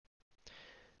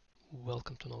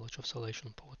Welcome to Knowledge of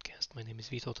Salvation podcast. My name is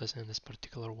Vytautas, and in this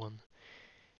particular one,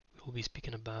 we will be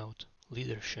speaking about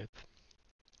leadership,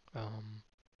 um,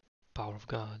 power of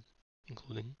God,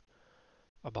 including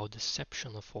about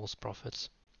deception of false prophets,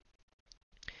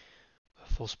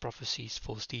 false prophecies,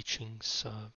 false teachings,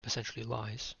 essentially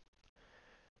lies,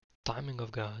 timing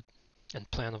of God, and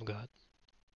plan of God.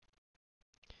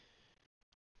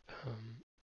 Um,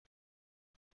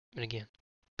 and again,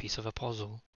 piece of a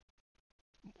puzzle.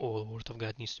 All Word of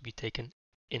God needs to be taken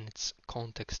in its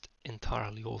context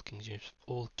entirely. All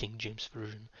King James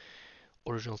version,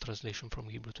 original translation from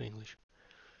Hebrew to English.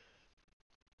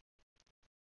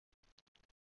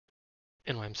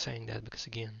 And why I'm saying that, because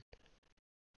again,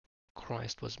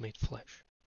 Christ was made flesh.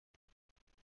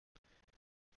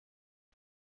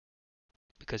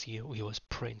 Because he was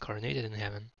pre-incarnated in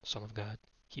heaven, Son of God,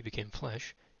 he became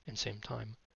flesh, and same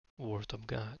time, Word of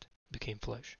God became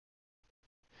flesh.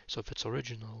 So if it's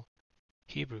original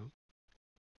Hebrew,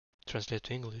 translated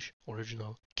to English,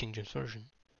 original King James Version,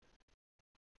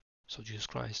 so Jesus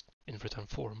Christ in written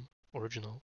form,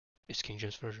 original, is King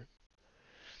James Version.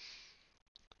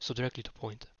 So directly to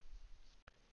point,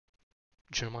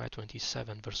 Jeremiah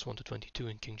 27 verse 1 to 22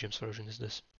 in King James Version is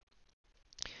this.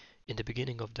 In the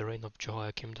beginning of the reign of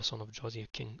Jehoiakim the son of Josiah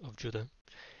king of Judah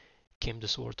came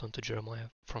this word unto Jeremiah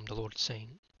from the Lord,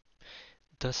 saying,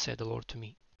 Thus said the Lord to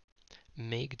me,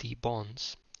 Make thee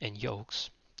bonds and yokes,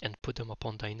 and put them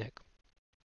upon thy neck.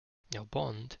 Now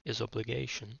bond is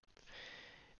obligation,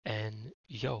 and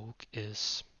yoke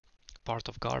is part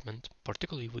of garment,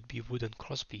 particularly would be wooden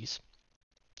crosspiece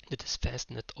that is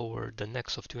fastened over the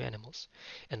necks of two animals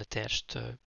and attached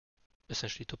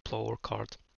essentially to plow or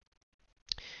cart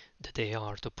that they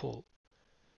are to pull.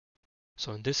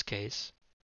 So in this case,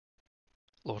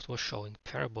 Lord was showing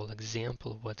parable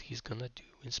example of what he's gonna do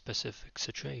in specific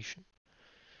situation.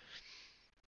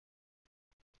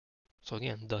 So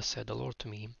again, thus said the Lord to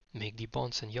me, Make thee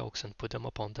bonds and yokes, and put them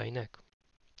upon thy neck,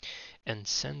 and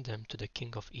send them to the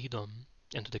king of Edom,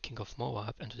 and to the king of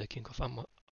Moab, and to the king of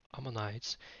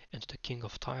Ammonites, and to the king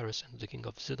of Tyrus, and to the king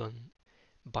of Zidon,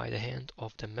 by the hand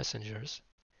of the messengers,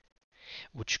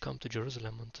 which come to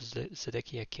Jerusalem unto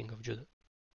Zedekiah king of Judah.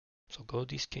 So go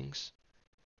these kings,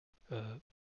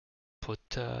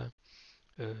 put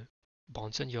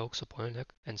bonds and yokes upon your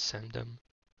neck, and send them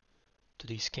to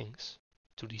these kings,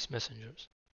 to these messengers,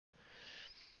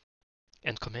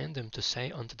 and command them to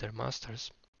say unto their masters,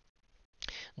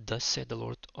 Thus said the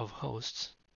Lord of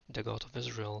hosts, the God of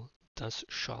Israel, thus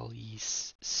shall ye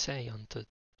say unto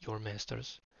your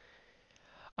masters,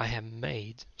 I have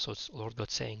made, so it's Lord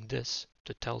God saying this,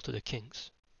 to tell to the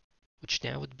kings, which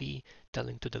now would be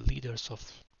telling to the leaders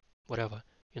of whatever,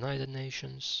 United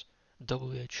Nations,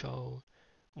 WHO,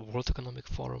 World Economic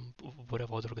Forum,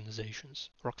 whatever other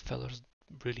organizations, Rockefellers,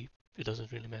 really, it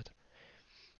doesn't really matter.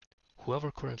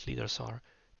 Whoever current leaders are,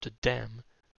 to them,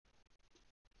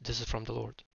 this is from the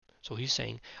Lord. So he's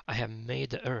saying, I have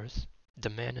made the earth, the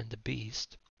man and the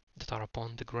beast that are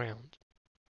upon the ground.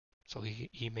 So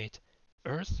he made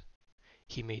earth,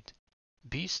 he made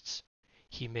beasts,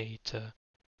 he made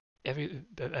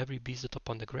every beast that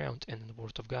upon the ground, and in the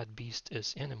word of God, beast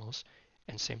is animals,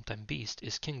 and same time beast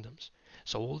is kingdoms.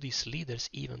 So all these leaders,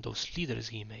 even those leaders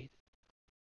he made.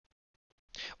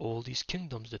 All these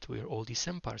kingdoms that were, all these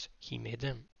empires, he made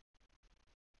them.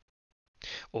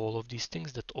 All of these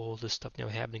things that all this stuff now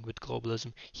happening with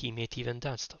globalism, he made even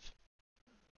that stuff.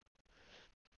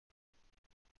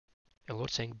 And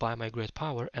Lord saying, by my great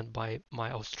power and by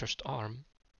my outstretched arm,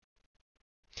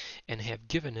 and have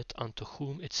given it unto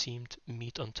whom it seemed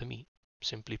meet unto me.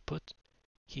 Simply put,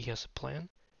 he has a plan,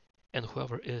 and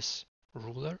whoever is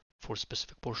ruler for a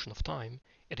specific portion of time,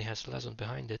 it has a lesson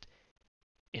behind it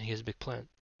in his big plan.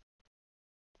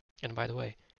 And by the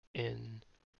way, in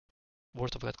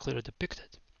Word of God clearly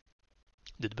depicted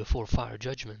that before fire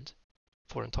judgment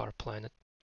for entire planet,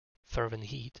 fervent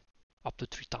heat, up to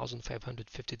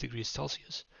 3,550 degrees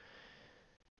Celsius,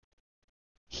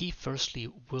 he firstly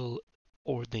will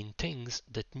ordain things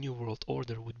that new world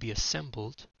order would be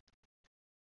assembled.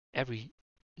 Every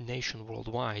nation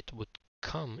worldwide would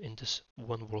come in this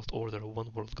one world order,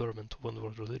 one world government, one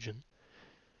world religion.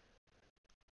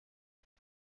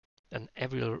 And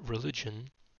every religion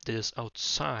that is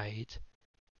outside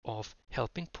of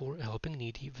helping poor, helping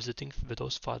needy, visiting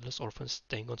widows, fatherless, orphans,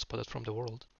 staying unspotted from the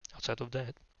world. Outside of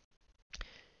that,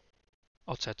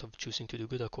 outside of choosing to do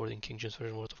good according to King James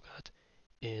Version Word of God,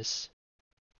 is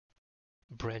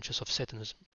branches of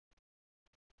Satanism.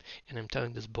 And I'm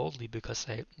telling this boldly because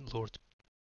Lord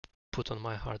put on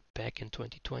my heart back in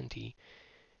 2020.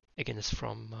 Again, it's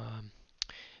from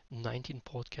 19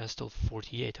 podcast till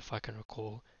 48, if I can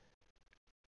recall.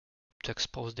 to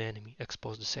expose the enemy,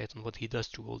 expose the Satan, what he does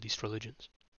through all these religions.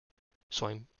 So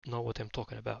I know what I'm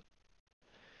talking about.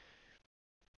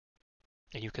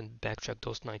 And you can backtrack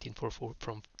those 1944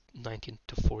 from 19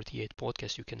 to 48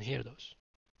 podcasts. You can hear those.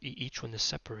 Each one is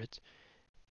separate.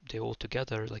 They all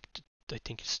together, like I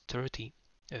think it's 30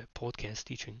 podcasts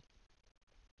teaching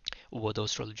what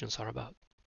those religions are about.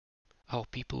 How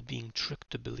people being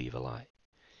tricked to believe a lie.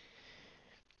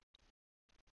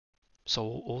 So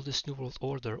all this new world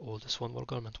order, all this one world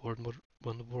government,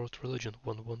 one world religion,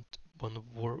 one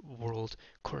world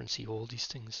currency, all these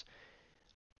things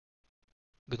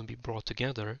gonna be brought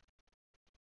together,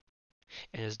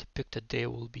 and as depicted, they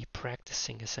will be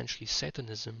practicing essentially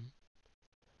Satanism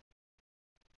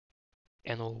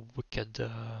and all wicked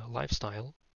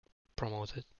lifestyle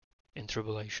promoted in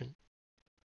tribulation,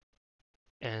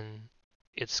 and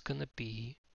it's gonna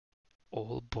be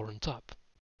all burnt up,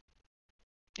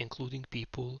 including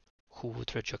people who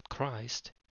would reject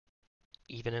Christ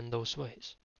even in those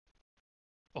ways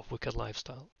of wicked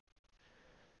lifestyle.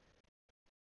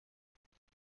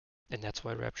 And that's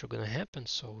why rapture gonna happen.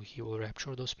 So he will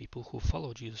rapture those people who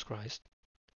follow Jesus Christ,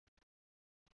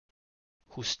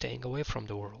 who's staying away from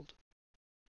the world,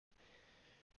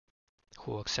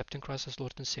 who are accepting Christ as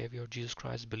Lord and Savior, Jesus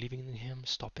Christ, believing in Him,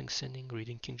 stopping sinning,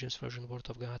 reading King James Version Word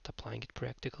of God, applying it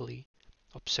practically,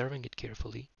 observing it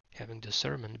carefully, having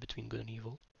discernment between good and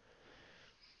evil,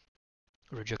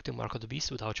 rejecting Mark of the Beast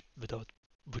without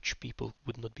which people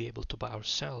would not be able to buy or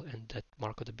sell, and that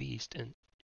Mark of the Beast and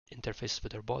interfaces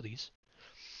with their bodies.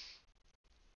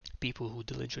 People who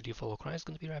diligently follow Christ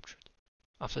are going to be raptured.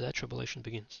 After that, tribulation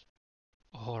begins.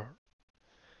 A horror.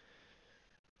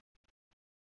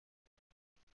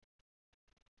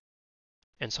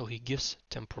 And so he gives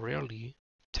temporarily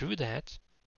through that,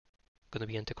 going to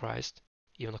be Antichrist,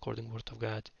 even according to the Word of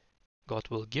God. God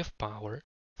will give power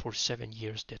for 7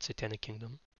 years, that satanic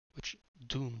kingdom, which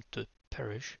doomed to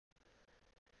perish.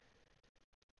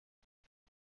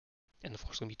 And of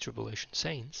course, going to be tribulation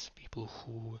saints, people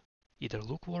who either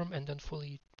lukewarm and then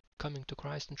fully coming to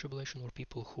Christ in tribulation, or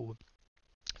people who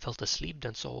felt asleep,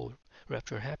 then saw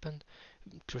rapture happened,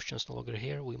 Christians no longer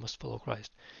here, we must follow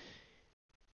Christ.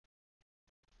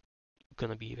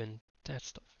 Gonna be even that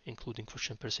stuff, including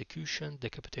Christian persecution,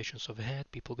 decapitations of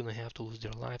head, people gonna have to lose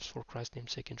their lives for Christ's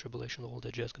name's sake in tribulation, all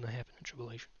that just gonna happen in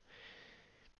tribulation.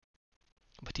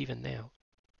 But even now,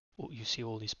 you see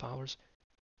all these powers,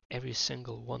 every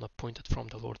single one appointed from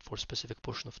the Lord for a specific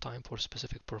portion of time, for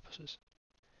specific purposes.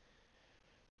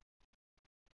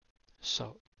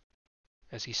 So,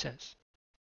 as he says,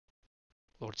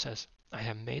 Lord says, I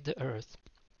have made the earth,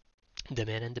 the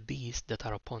man and the beast that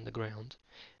are upon the ground,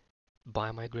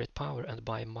 by my great power and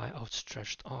by my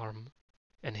outstretched arm,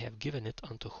 and have given it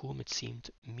unto whom it seemed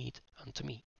meet unto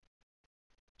me.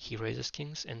 He raises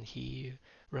kings and he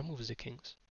removes the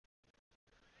kings.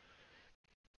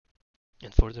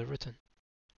 And further written,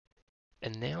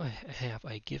 and now have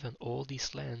I given all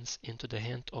these lands into the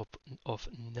hand of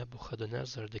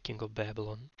Nebuchadnezzar, the king of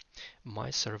Babylon,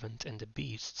 my servant, and the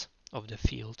beasts of the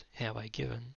field have I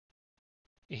given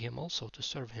him also to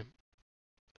serve him.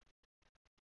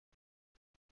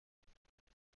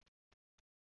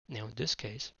 Now in this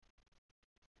case,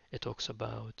 it talks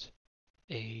about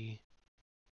a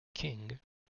king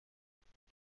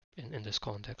in this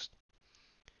context,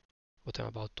 what I'm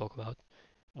about to talk about,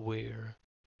 where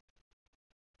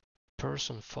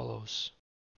person follows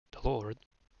the Lord,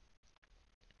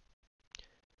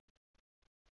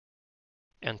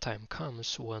 and time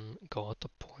comes when God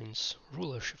appoints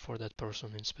rulership for that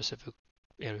person in specific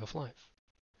area of life.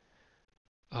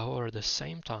 However, at the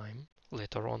same time,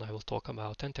 later on I will talk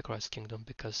about Antichrist kingdom,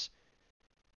 because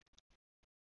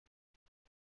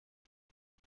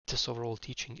this overall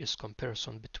teaching is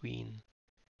comparison between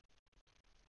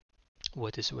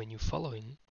what is when you're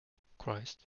following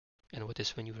Christ and what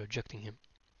is when you're rejecting him.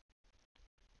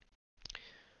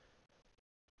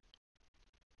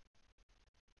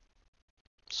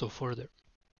 So further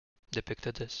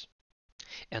depicted this,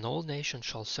 and all nations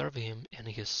shall serve him and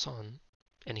his son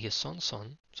and his son's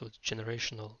son, so it's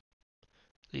generational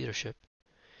leadership,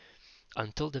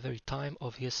 until the very time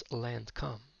of his land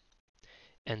come,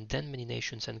 and then many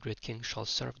nations and great kings shall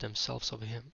serve themselves of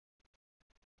him.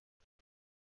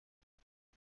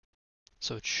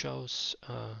 So it shows,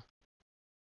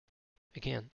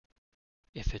 again,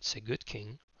 if it's a good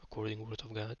king, according to the Word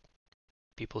of God,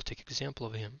 people take example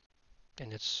of him,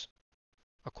 and it's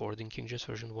according King James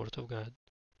Version Word of God,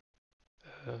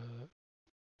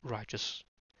 righteous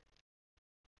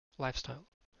lifestyle.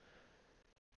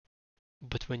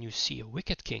 But when you see a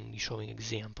wicked king showing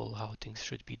example how things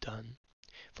should be done,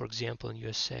 For example, in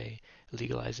USA,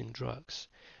 legalizing drugs,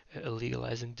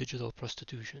 legalizing digital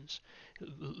prostitutions,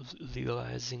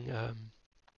 legalizing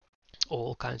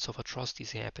all kinds of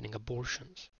atrocities happening,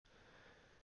 abortions.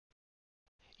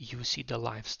 You see the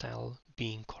lifestyle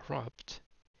being corrupt,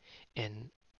 and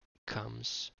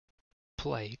comes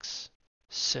plagues,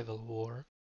 civil war,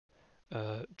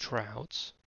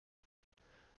 droughts,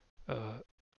 uh,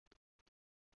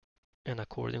 and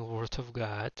according to the word of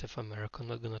God, if America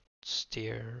not gonna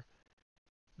steer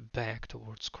back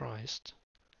towards Christ,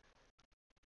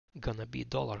 gonna be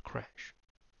dollar crash.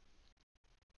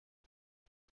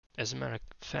 As a matter of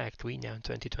fact, we now in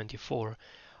 2024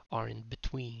 are in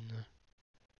between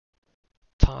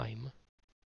time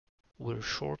where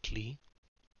shortly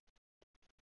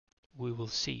we will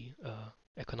see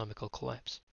economical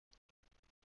collapse.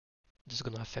 This is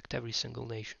gonna affect every single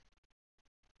nation.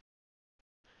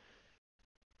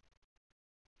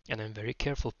 And I'm very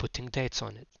careful putting dates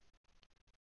on it.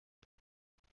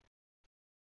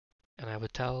 And I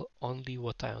would tell only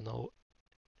what I know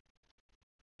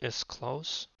is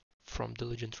close from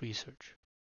diligent research.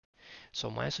 So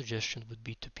my suggestion would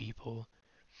be to people,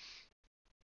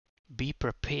 be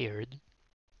prepared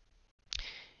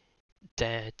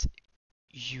that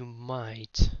you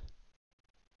might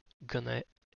gonna,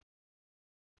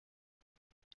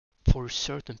 for a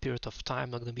certain period of time,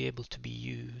 not gonna be able to be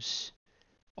use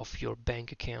of your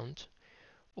bank account,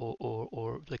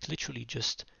 or like literally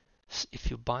just, if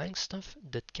you're buying stuff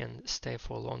that can stay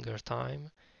for a longer time,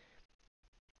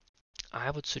 I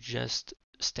would suggest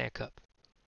stack up.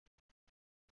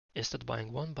 Instead of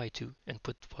buying one, buy two and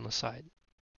put one aside.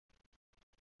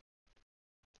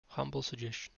 Humble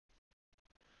suggestion.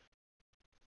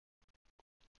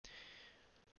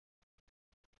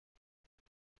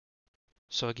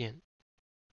 So again,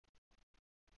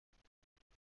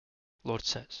 Lord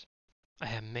says, I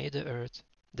have made the earth,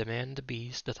 the man and the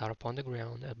beast that are upon the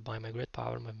ground, and by my great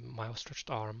power, my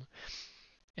outstretched arm,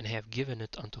 and have given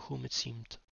it unto whom it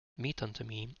seemed meet unto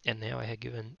me, and now I have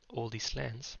given all these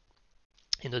lands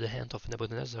into the hand of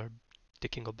Nebuchadnezzar, the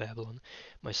king of Babylon,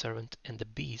 my servant, and the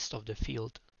beasts of the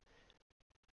field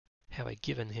have I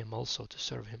given him also to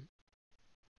serve him.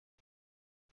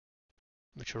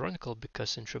 Which ironical,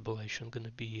 because in tribulation going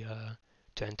to be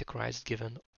to Antichrist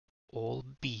given all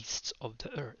beasts of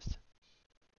the earth,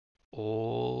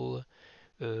 all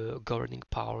governing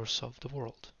powers of the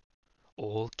world,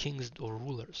 all kings or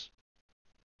rulers.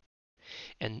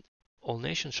 And all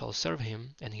nations shall serve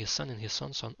him, and his son and his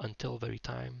son's son, until very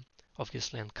time of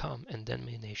his land come, and then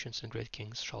many nations and great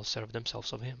kings shall serve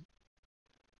themselves of him.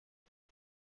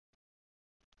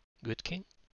 Good king,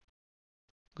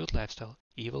 good lifestyle.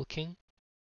 Evil king,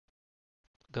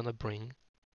 gonna bring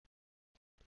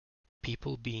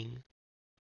people being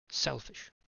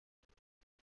selfish,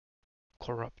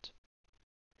 corrupt.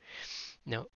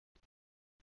 Now,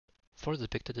 further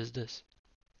depicted is this: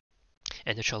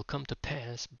 and it shall come to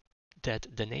pass that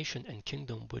the nation and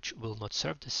kingdom which will not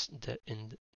serve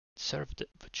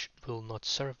which will not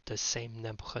serve the same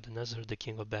Nebuchadnezzar, the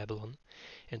king of Babylon,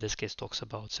 in this case talks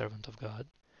about servant of God,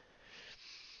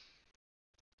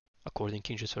 according to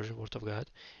King James Version, word of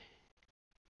God,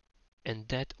 and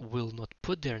that will not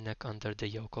put their neck under the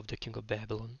yoke of the king of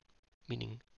Babylon,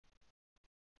 meaning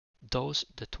those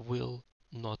that will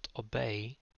not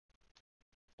obey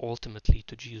ultimately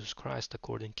to Jesus Christ,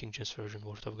 according to King James Version,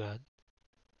 word of God.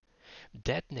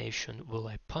 That nation will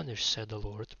I punish, said the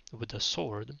Lord, with the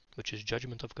sword, which is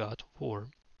judgment of God, war,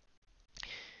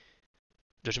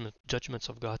 judgments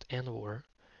of God and war,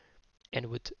 and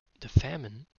with the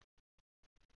famine,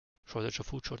 shortage of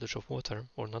food, shortage of water,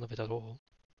 or none of it at all,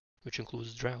 which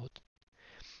includes drought,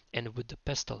 and with the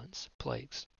pestilence,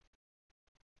 plagues,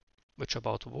 which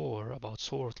about war, about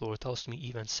sword, Lord tells me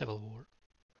even civil war.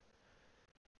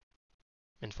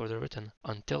 And further written,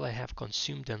 until I have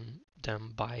consumed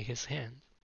them by his hand.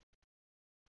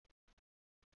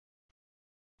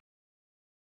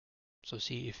 So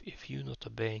see, if you're not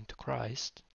obeying to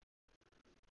Christ,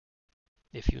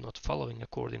 if you're not following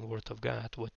according to the word of God,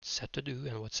 what's said to do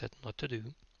and what's said not to do,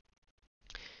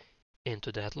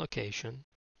 into that location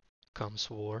comes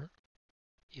war,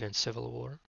 even civil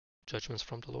war, judgments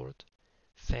from the Lord,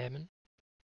 famine,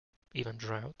 even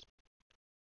drought,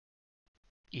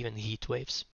 even heat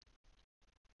waves,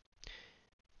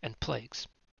 and plagues.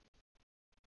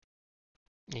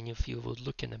 And if you would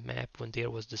look in a map when there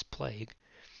was this plague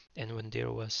and when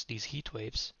there was these heat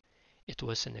waves, it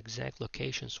was in exact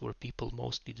locations where people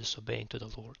mostly disobeying to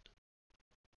the Lord.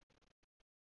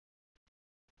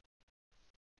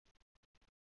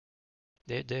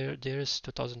 There's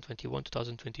 2021,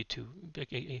 2022.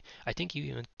 I think you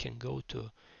even can go to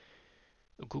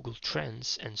Google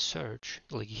Trends and search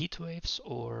like heat waves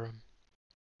or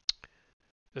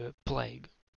plague,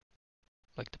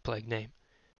 like the plague name,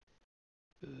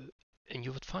 and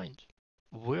you would find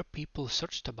where people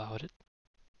searched about it,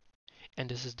 and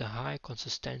this is the high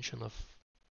concentration of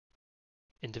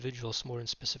individuals more in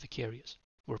specific areas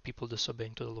where people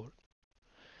disobeying to the Lord.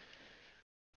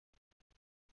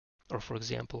 Or for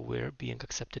example, where being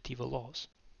accepted evil laws.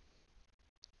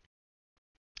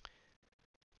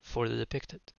 For the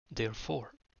depicted,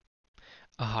 therefore,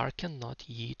 hearken not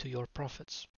ye to your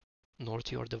prophets, nor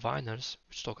to your diviners,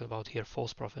 which talking about here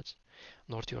false prophets,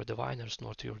 nor to your diviners,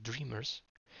 nor to your dreamers,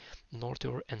 nor to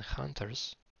your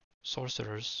enchanters,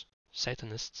 sorcerers,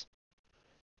 satanists,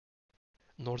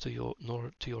 nor to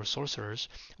your sorcerers,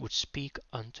 which speak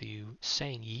unto you,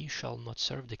 saying, Ye shall not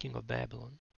serve the king of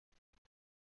Babylon.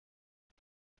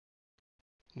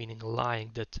 Meaning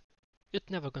lying that it's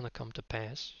never gonna come to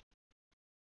pass.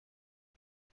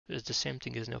 It's the same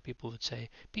thing as now people would say,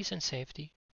 peace and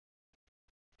safety.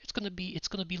 It's gonna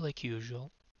be like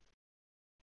usual.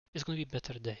 It's gonna be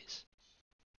better days.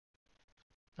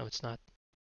 No, it's not.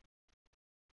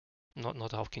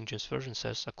 Not how King James Version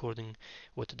says, according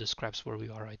what it describes where we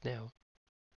are right now.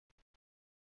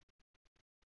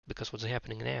 Because what's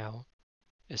happening now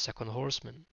is second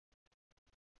horseman.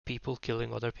 People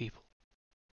killing other people.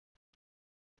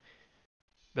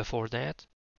 Before that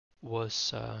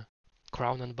was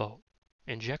crown and bow.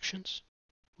 Injections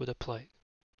with a plague.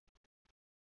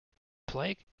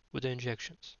 Plague with the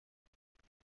injections.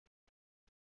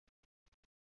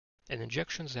 And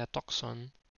injections had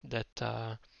toxin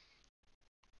that,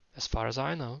 as far as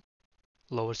I know,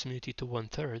 lowers immunity to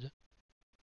 1/3.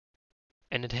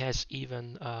 And it has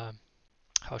even,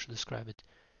 how should I describe it?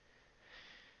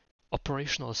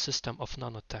 Operational system of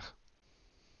nanotech.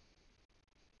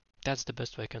 That's the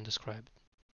best way I can describe it.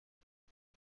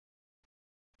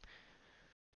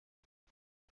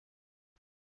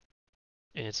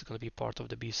 And it's going to be part of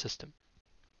the B system.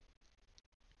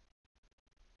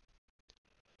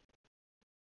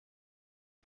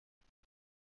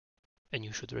 And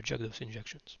you should reject those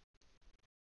injections.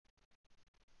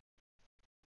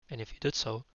 And if you did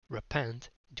so, repent,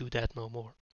 do that no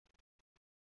more.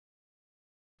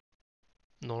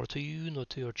 Nor to you, nor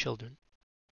to your children.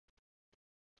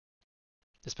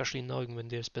 Especially knowing when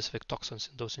there are specific toxins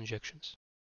in those injections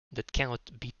that cannot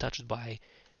be touched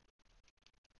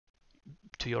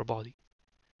to your body.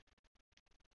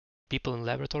 People in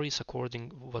laboratories, according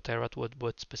what I read,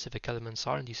 what specific elements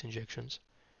are in these injections,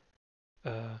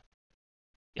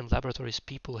 in laboratories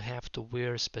people have to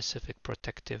wear specific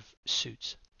protective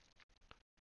suits.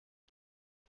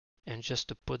 And just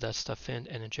to put that stuff in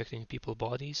and inject it in people's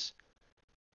bodies,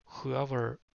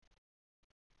 whoever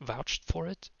vouched for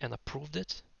it and approved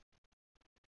it,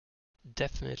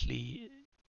 definitely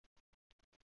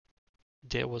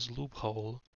there was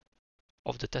loophole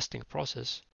of the testing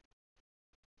process.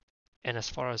 And as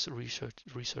far as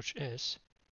research is,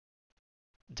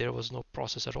 there was no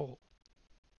process at all.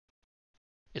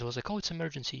 It was like, oh, it's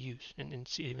emergency use, and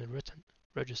it's even written,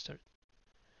 registered.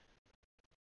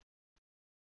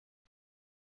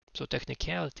 So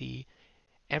technicality,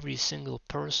 every single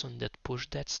person that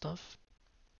pushed that stuff,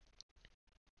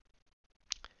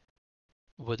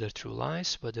 whether through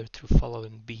lies, whether through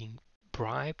following being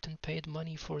bribed and paid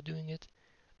money for doing it,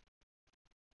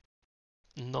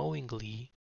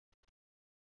 knowingly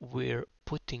we're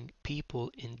putting people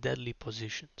in deadly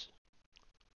positions.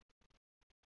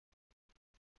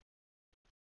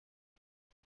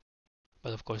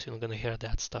 But of course, you're not going to hear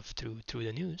that stuff through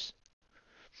the news.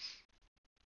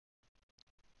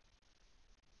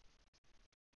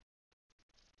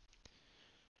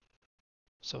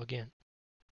 So again,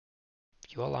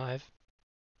 you're alive,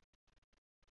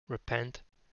 repent,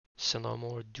 sin no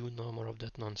more, do no more of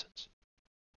that nonsense.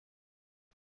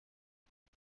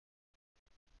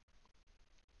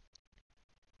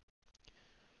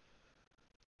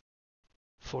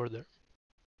 Further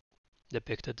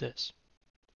depicted this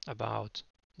about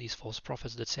these false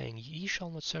prophets that saying, Ye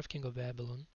shall not serve king of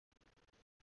Babylon,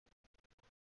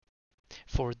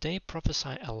 for they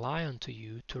prophesy a lie unto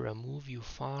you to remove you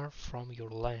far from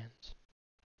your land,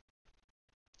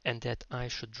 and that I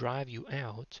should drive you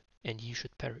out, and ye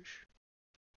should perish.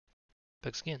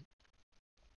 But again,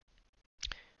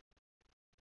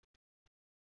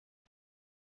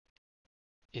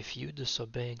 if you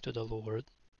disobeying to the Lord,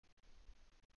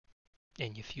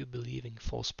 and if you believing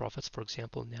false prophets, for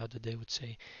example, now that they would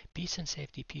say peace and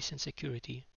safety, peace and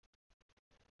security,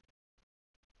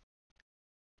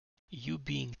 you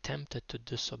being tempted to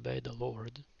disobey the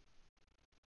Lord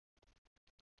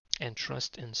and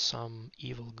trust in some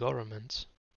evil government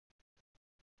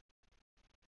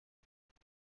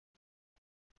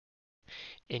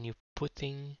and you're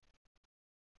putting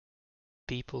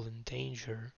people in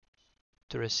danger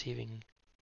to receiving,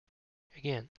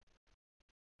 again,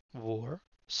 war,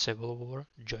 civil war,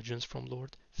 judgments from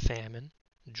Lord, famine,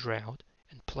 drought,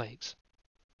 and plagues.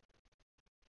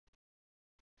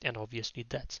 And obviously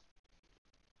death.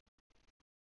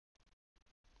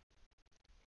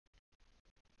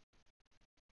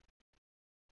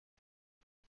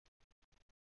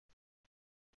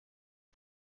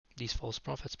 These false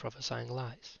prophets prophesying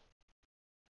lies.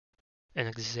 And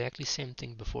exactly same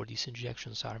thing before these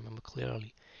injections. I remember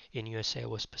clearly in USA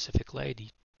was a specific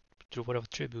lady through whatever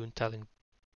Tribune telling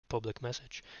public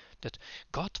message that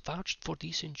God vouched for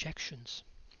these injections.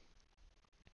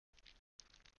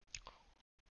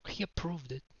 He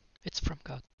approved it. It's from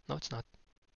God. No, it's not.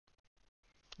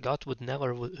 God would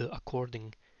never,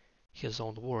 according his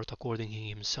own word, according to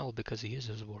himself, because he is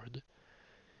his word,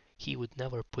 he would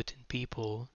never put in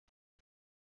people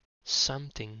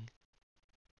something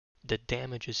that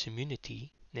damages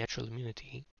immunity, natural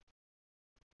immunity,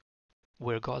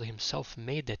 where God himself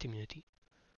made that immunity.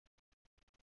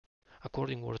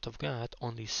 According to the word of God,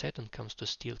 only Satan comes to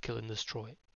steal, kill, and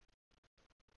destroy.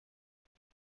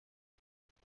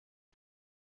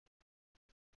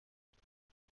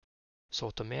 So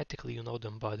automatically you know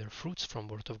them by their fruits from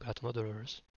word of God, in other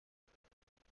words.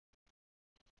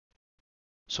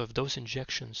 So if those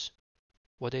injections,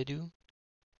 what they do,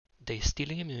 they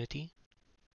stealing immunity,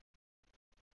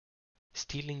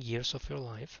 stealing years of your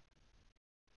life,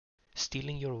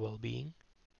 stealing your well-being,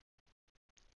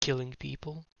 killing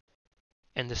people,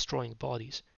 and destroying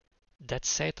bodies. That's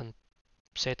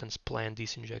Satan's plan,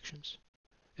 these injections.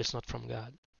 It's not from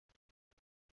God.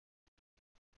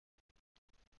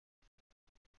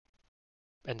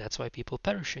 And that's why people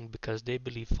perishing, because they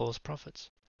believe false prophets.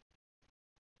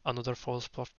 Another false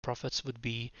prophets would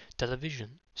be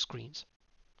television screens,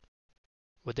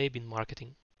 what they've been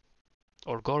marketing,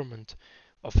 or government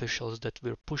officials that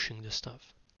were pushing this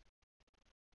stuff.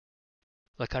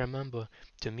 Like I remember,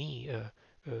 to me,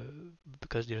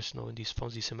 because there's no in these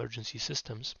phones, these emergency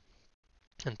systems,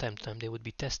 and time to time they would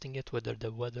be testing it, whether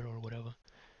the weather or whatever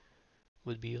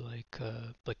would be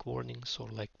like warnings, or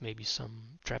like maybe some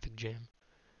traffic jam,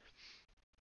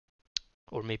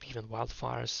 or maybe even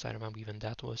wildfires. I remember even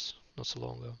that was not so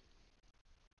long ago.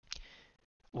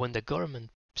 When the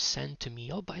government sent to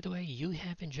me, oh, by the way, you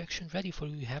have injection ready for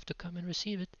you, you have to come and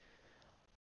receive it,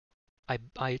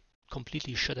 I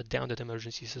completely shut it down, that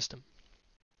emergency system.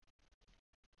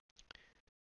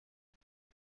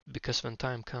 Because when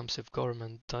time comes, if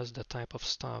government does the type of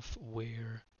stuff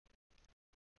where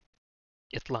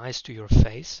it lies to your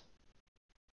face,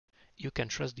 you can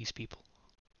trust these people.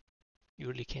 You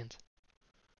really can't.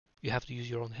 You have to use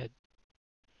your own head.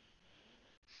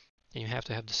 And you have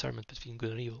to have discernment between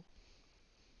good and evil.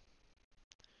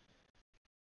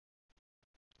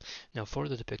 Now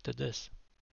further depicted this.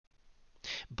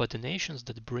 But the nations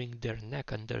that bring their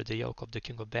neck under the yoke of the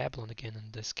king of Babylon, again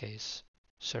in this case,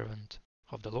 servant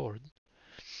of the Lord,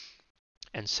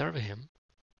 and serve him,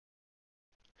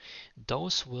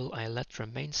 those will I let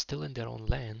remain still in their own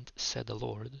land, said the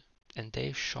Lord, and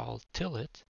they shall till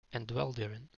it and dwell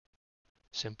therein.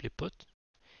 Simply put,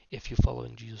 if you're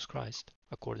following Jesus Christ,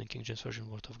 according to King James Version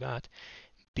Word of God,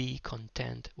 be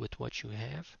content with what you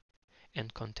have,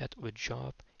 and content with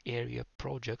job, area,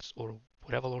 projects, or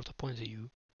whatever Lord appointed you,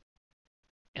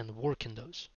 and work in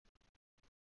those.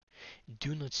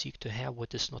 Do not seek to have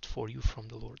what is not for you from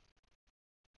the Lord.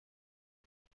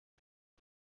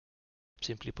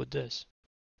 Simply put this,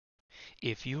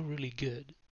 if you're really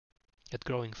good at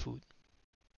growing food,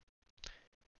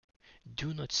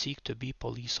 do not seek to be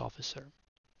police officer.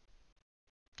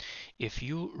 If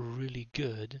you're really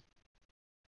good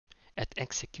at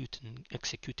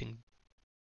executing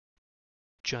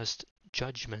just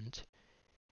judgment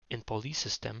in police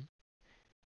system,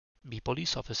 be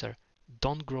police officer.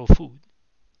 Don't grow food.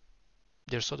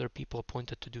 There's other people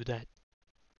appointed to do that.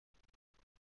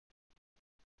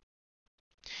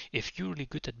 If you're really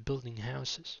good at building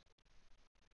houses,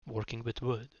 working with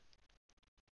wood,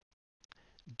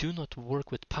 do not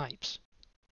work with pipes.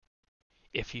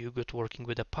 If you're good working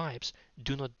with the pipes,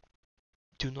 do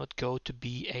not go to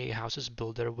be a houses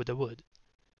builder with the wood.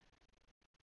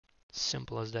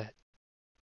 Simple as that.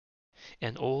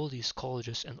 And all these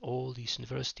colleges and all these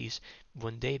universities,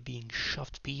 when they being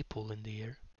shoved people in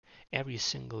there every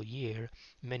single year,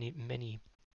 many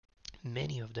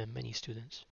of them, many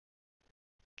students,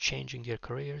 changing their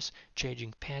careers,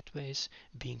 changing pathways,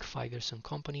 being 5 years in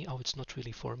company. Oh, it's not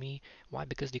really for me. Why?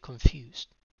 Because they're confused.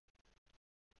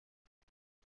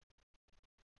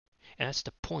 And that's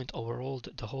the point overall.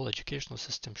 The whole educational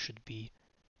system should be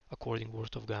according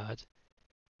word of God,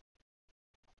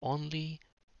 only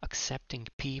accepting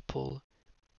people,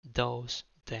 those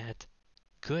that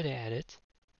good at it,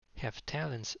 have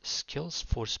talents, skills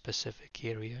for specific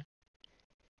area,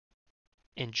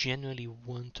 and genuinely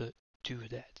want to do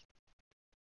that.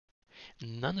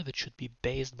 None of it should be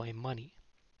based by money.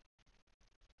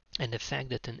 And the fact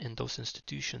that in those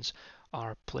institutions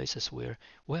are places where,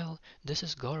 well, this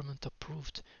is government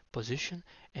approved position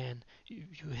and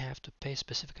you have to pay a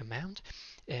specific amount,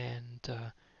 and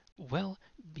well,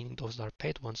 being those that are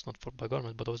paid ones, not for by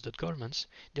government, but those that governments,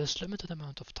 there's limited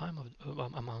amount of time um,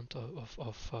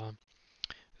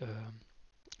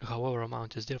 however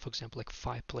amount is there. For example, like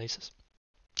 5 places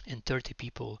and 30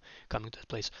 people coming to that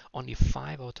place. Only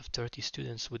 5 out of 30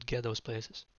 students would get those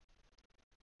places.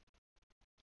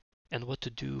 And what to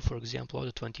do, for example, out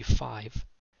of 25,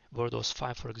 where those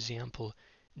 5, for example,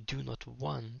 do not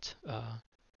want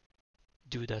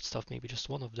do that stuff, maybe just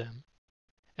one of them,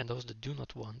 and those that do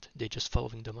not want, they're just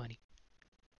following the money.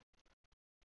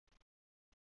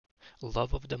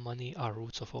 Love of the money are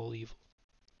roots of all evil.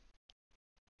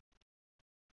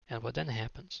 And what then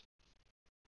happens?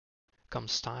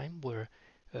 Comes time where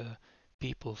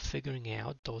people figuring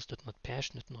out, those that not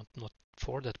passionate, not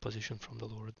for that position from the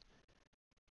Lord,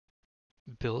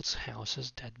 builds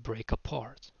houses that break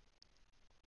apart.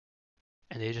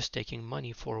 And they're just taking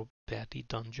money for a badly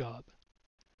done job.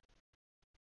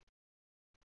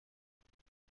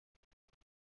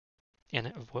 And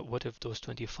what if those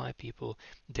 25 people,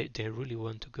 they really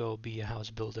want to go be a house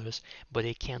builders, but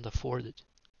they can't afford it?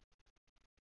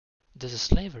 This is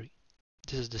slavery.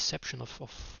 This is deception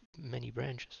of many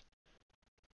branches.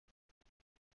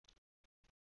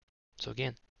 So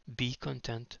again, be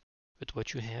content with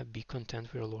what you have. Be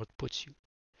content where the Lord puts you.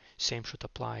 Same should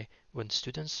apply when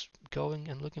students going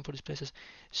and looking for these places.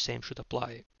 Same should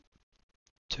apply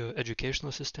to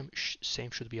educational system.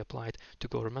 Same should be applied to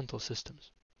governmental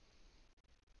systems.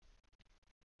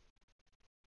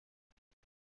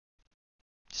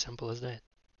 Simple as that.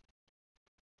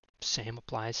 Same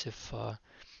applies if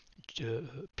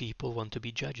people want to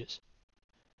be judges.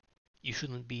 You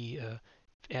shouldn't be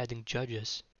adding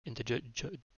judges in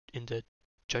the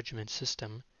judgment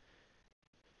system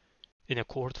in a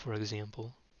court, for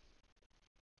example.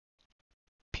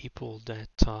 People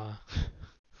that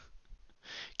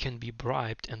can be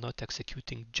bribed and not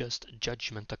executing just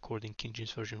judgment according King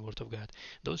James Version Word of God.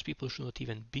 Those people should not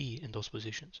even be in those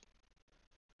positions.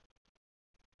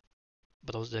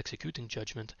 But those that executing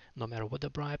judgment, no matter what the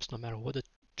bribes, no matter what the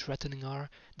threatening are,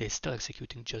 they're still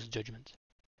executing just judgment.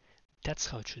 That's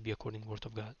how it should be according to Word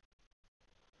of God.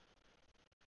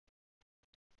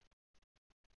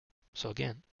 So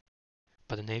again,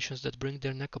 but the nations that bring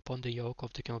their neck upon the yoke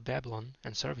of the king of Babylon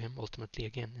and serve him, ultimately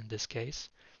again in this case,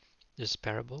 this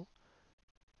parable,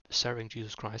 serving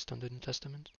Jesus Christ under the New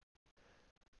Testament,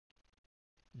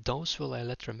 those will I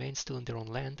let remain still in their own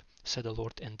land, said the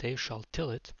Lord, and they shall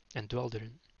till it and dwell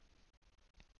therein.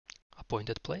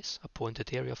 Appointed place,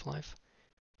 appointed area of life,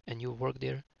 and you work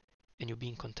there, and you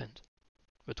being content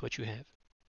with what you have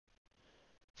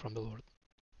from the Lord.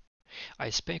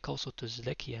 I spake also to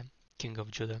Zedekiah, king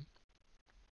of Judah,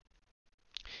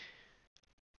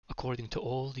 according to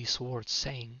all these words,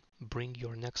 saying, bring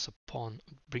your necks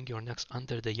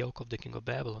under the yoke of the king of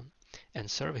Babylon, and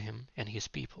serve him and his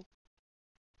people,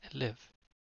 and live.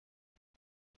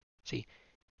 See,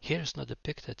 here is not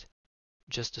depicted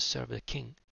just to serve the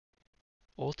king.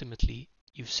 Ultimately,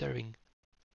 you're serving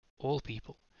all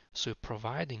people. So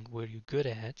providing where you're good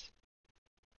at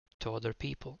to other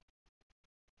people.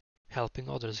 Helping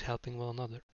others, helping one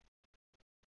another.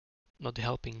 Not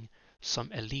helping some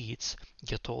elites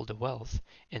get all the wealth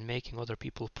and making other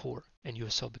people poor and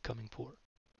yourself becoming poor.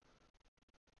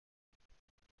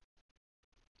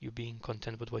 You being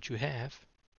content with what you have,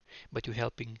 but you're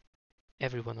helping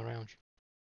everyone around you.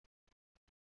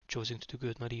 Choosing to do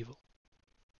good, not evil.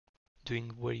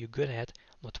 Doing where you're good at,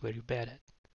 not where you're bad at.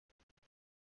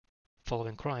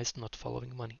 Following Christ, not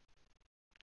following money.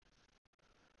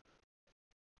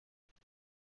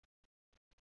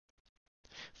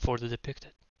 Further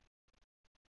depicted.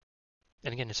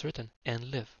 And again, it's written,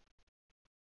 and live.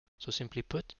 So simply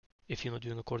put, if you're not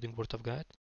doing according to the Word of God,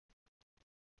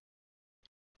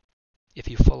 if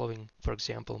you're following, for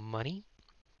example, money,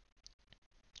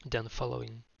 then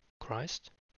following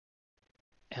Christ,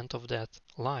 end of that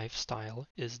lifestyle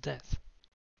is death.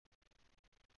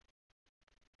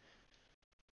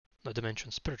 Not to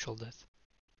mention spiritual death.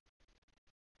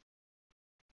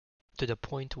 To the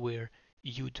point where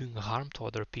you doing harm to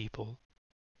other people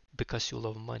because you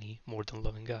love money more than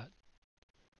loving God.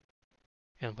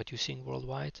 And what you're seeing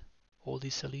worldwide, all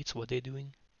these elites, what they're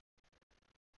doing,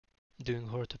 doing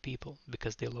hurt to people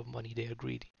because they love money, they are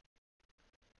greedy.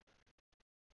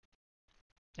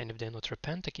 And if they not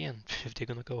repent again, if they're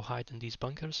gonna go hide in these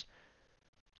bunkers,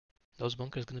 those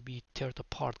bunkers gonna be teared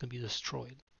apart, gonna be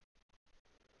destroyed.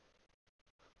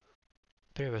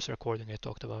 Previous recording I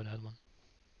talked about that one.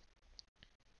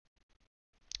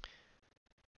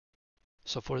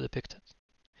 So for depicted,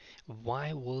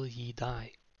 why will ye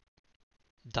die,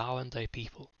 thou and thy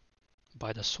people,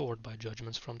 by the sword, by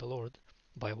judgments from the Lord,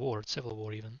 by war, civil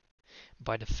war even,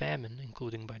 by the famine,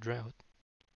 including by drought,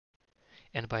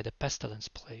 and by the pestilence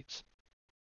plagues,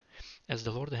 as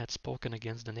the Lord had spoken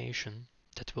against the nation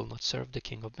that will not serve the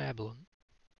king of Babylon.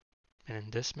 And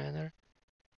in this manner,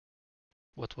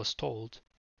 what was told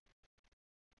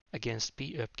against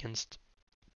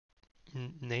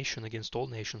nation, against all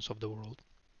nations of the world,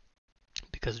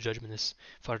 because judgment is,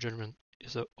 for judgment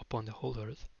is upon the whole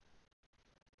earth.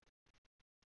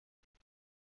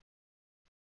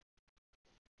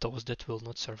 Those that will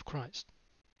not serve Christ,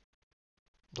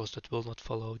 those that will not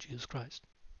follow Jesus Christ.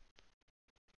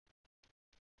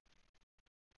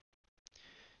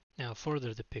 Now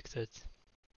further depicted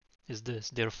is this: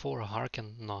 therefore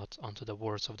hearken not unto the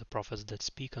words of the prophets that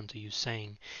speak unto you,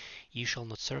 saying, Ye shall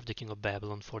not serve the king of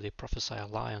Babylon, for they prophesy a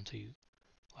lie unto you.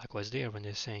 Likewise there, when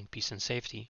they're saying peace and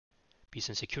safety, peace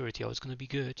and security, oh, it's going to be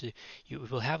good, you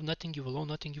will have nothing, you will own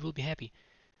nothing, you will be happy.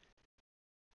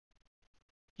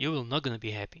 You will not going to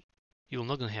be happy. You will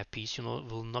not going to have peace, you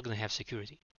will not going to have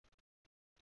security.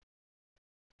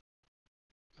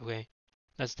 Okay?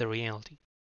 That's the reality.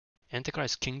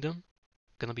 Antichrist's kingdom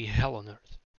gonna be hell on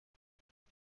earth.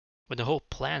 When the whole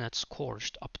planet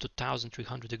scorched up to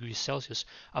 1,300 degrees Celsius,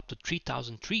 up to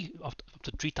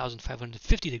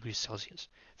 3,550 degrees Celsius.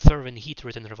 Fervent heat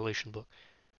written in the Revelation book.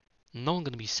 No one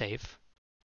gonna be safe.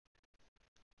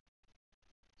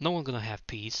 No one gonna have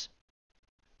peace.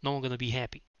 No one gonna be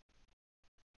happy.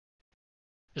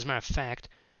 As a matter of fact,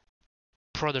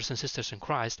 brothers and sisters in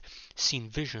Christ seen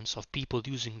visions of people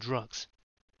using drugs.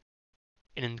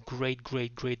 And in great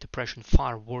depression,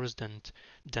 far worse than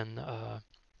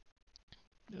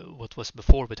what was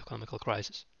before with the economical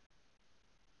crisis.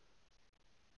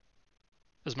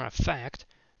 As a matter of fact,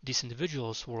 these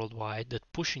individuals worldwide that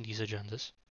pushing these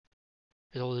agendas,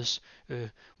 with all this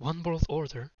one world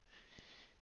order,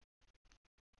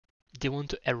 they want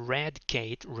to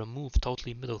eradicate, remove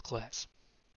totally middle class.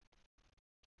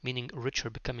 Meaning richer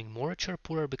becoming more richer,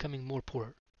 poorer becoming more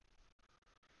poorer.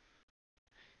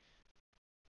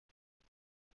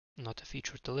 Not a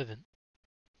future to live in.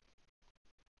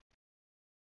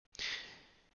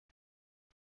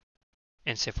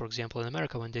 And say, for example, in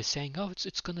America, when they're saying, oh,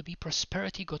 it's going to be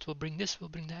prosperity, God will bring this, will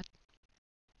bring that.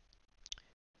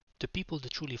 The people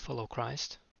that truly follow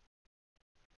Christ,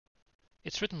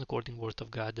 it's written according to the word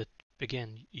of God that,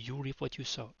 again, you reap what you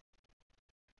sow.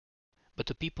 But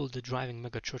the people that driving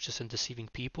mega churches and deceiving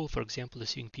people, for example,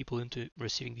 deceiving people into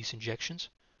receiving these injections,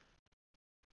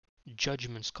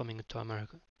 judgments coming into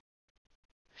America.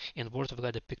 And the word of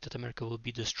God depicted America will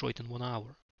be destroyed in 1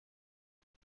 hour.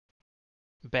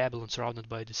 Babylon surrounded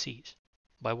by the seas,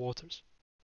 by waters.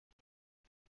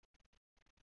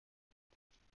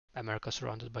 America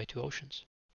surrounded by 2 oceans.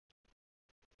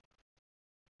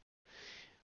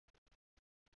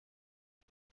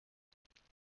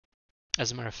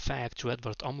 As a matter of fact, to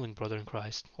Edward Umling, brother in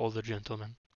Christ, older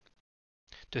gentleman,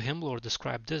 to him Lord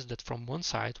described this, that from one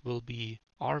side will be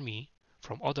army,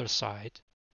 from other side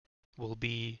will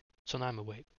be tsunami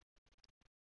wave.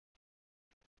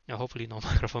 Now hopefully no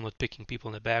microphone not picking people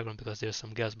in the background because there's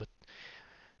some gas, but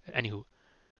anywho,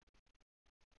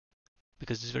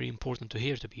 because it's very important to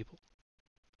hear to people.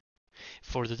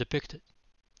 For the depicted,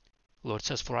 Lord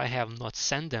says, for I have not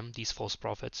sent them, these false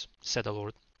prophets, said the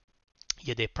Lord,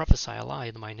 yet they prophesy a lie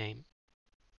in my name.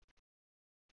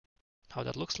 How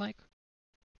that looks like?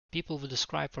 People will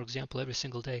describe, for example, every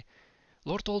single day,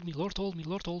 Lord told me, Lord told me,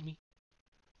 Lord told me.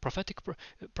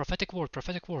 Prophetic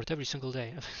word every single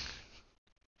day.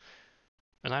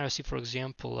 When I receive, for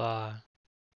example,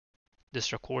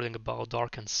 this recording about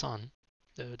darkened sun,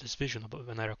 this vision about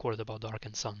when I recorded about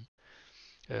darkened sun,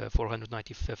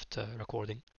 495th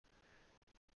recording.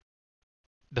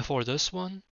 Before this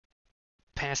one,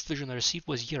 past vision I received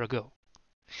was a year ago.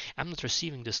 I'm not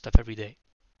receiving this stuff every day.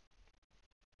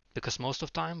 Because most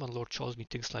of the time when Lord shows me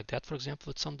things like that, for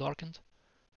example, with sun darkened,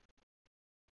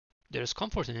 there is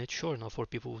comfort in it, sure, not for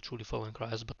people who truly follow in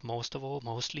Christ, but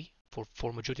mostly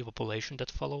for majority of the population that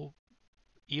follow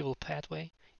evil pathway,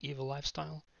 evil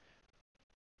lifestyle.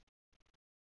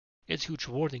 It's huge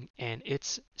warning, and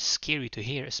it's scary to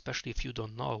hear, especially if you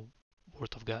don't know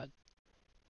Word of God.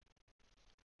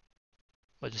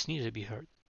 But this needs to be heard.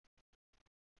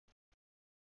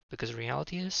 Because the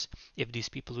reality is, if these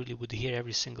people really would hear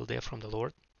every single day from the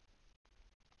Lord,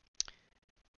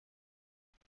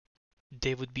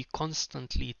 they would be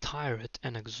constantly tired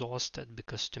and exhausted,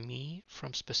 because to me,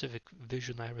 from specific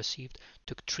vision I received,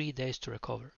 took 3 days to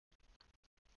recover.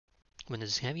 When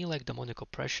it's heavy like demonic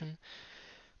oppression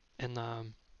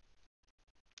and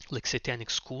like satanic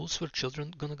schools where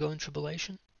children gonna go in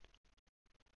tribulation,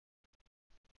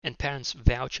 and parents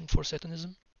vouching for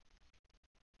Satanism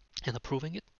and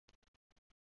approving it,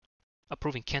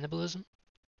 approving cannibalism,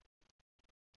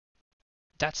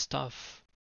 that stuff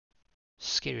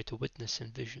scary to witness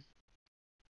in vision.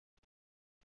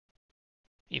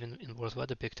 Even in World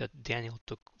depicted, Daniel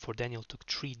took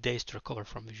 3 days to recover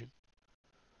from vision.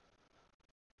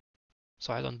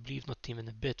 So I don't believe not even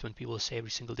a bit when people say every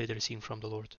single day they're receiving from the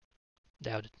Lord.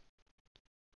 Doubt it.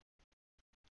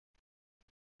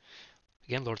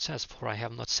 Again, Lord says, "For I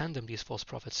have not sent them these false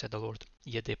prophets, said the Lord,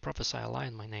 yet they prophesy a lie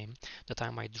in my name, that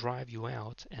I might drive you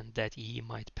out, and that ye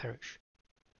might perish.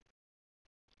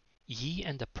 Ye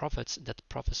and the prophets that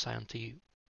prophesy unto you."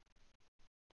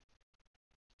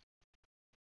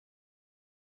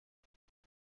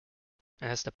 And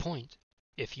that's the point.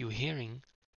 If you're hearing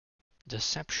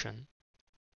deception,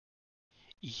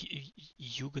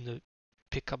 you're gonna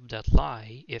pick up that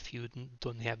lie. If you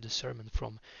don't have discernment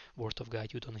from Word of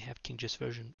God, you don't have King James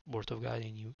Version Word of God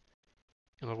in you,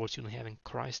 in other words, you don't have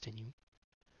Christ in you,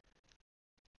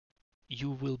 you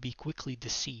will be quickly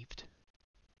deceived.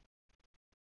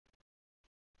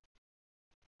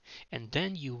 And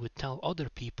then you would tell other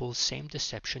people same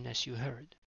deception as you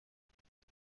heard.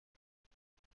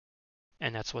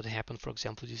 And that's what happened, for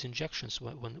example, these injections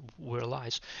when were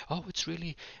lies. Oh, it's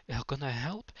really gonna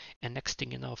help. And next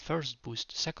thing you know, first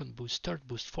boost, second boost, third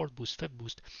boost, fourth boost, fifth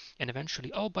boost, and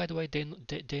eventually, oh, by the way,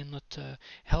 they're not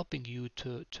helping you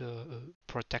to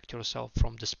protect yourself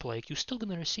from this plague. You're still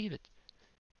gonna receive it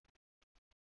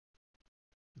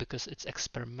because it's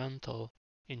experimental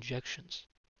injections.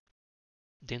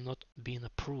 They're not being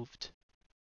approved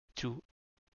through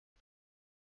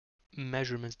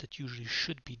measurements that usually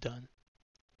should be done.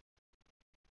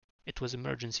 It was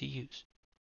emergency use.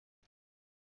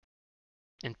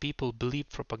 And people believe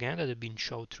propaganda that being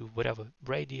shown through whatever,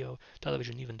 radio,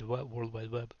 television, even the World Wide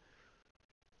Web.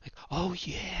 Like, oh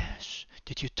yes,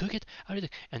 did you took it? And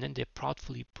then they're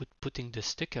proudly putting the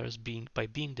stickers by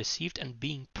being deceived and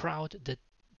being proud that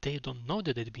they don't know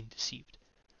that they're being deceived,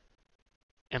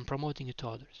 and promoting it to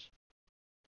others.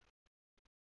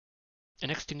 And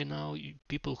next thing you know,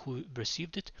 people who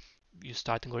received it, you're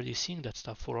starting already seeing that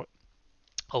stuff for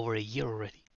over a year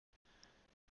already,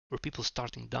 where people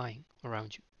starting dying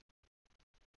around you.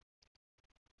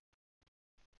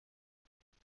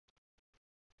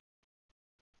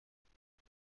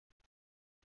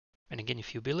 And again,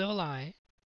 if you believe a lie,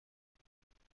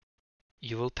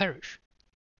 you will perish,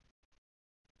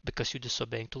 because you're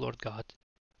disobeying to Lord God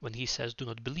when He says, "Do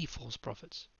not believe false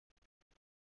prophets."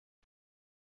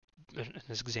 An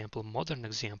example, modern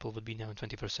example would be now in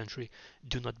 21st century,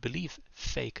 do not believe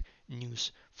fake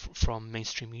news from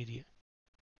mainstream media.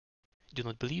 Do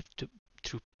not believe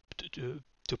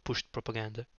to push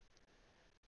propaganda.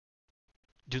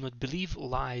 Do not believe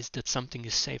lies that something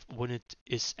is safe when it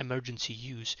is emergency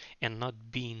use and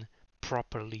not being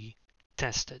properly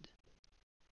tested.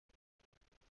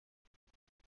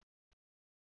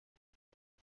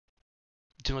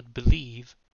 Do not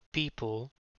believe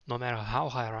people, no matter how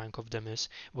high rank of them is,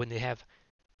 when they have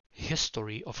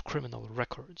history of criminal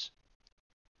records.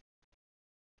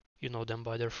 You know them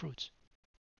by their fruits.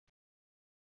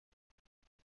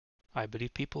 I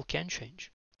believe people can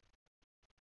change,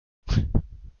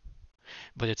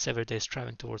 but it's every day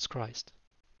striving towards Christ.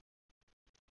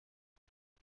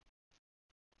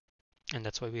 And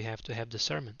that's why we have to have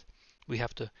discernment. We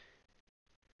have to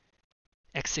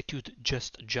execute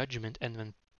just judgment, and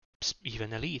when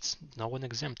even elites, no one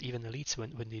exempt, even elites,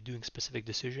 when they're doing specific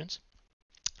decisions,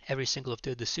 every single of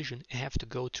their decision have to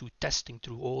go through testing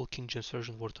through all King James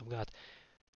Version Word of God.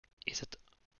 Is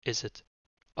it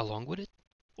along with it,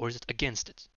 or is it against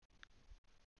it?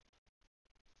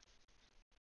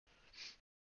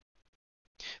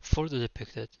 Further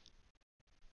depicted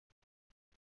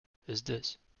is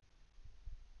this.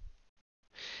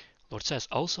 Lord says,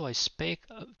 "Also I spake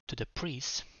to the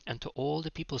priests and to all the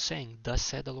people, saying, Thus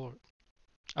said the Lord,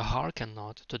 hearken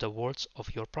not to the words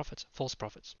of your prophets, false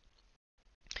prophets,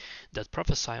 that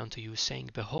prophesy unto you,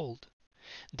 saying, Behold,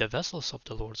 the vessels of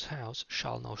the Lord's house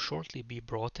shall now shortly be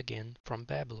brought again from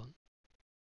Babylon.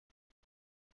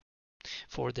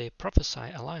 For they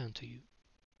prophesy a lie unto you.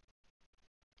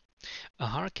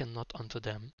 Hearken not unto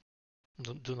them."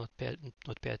 Do not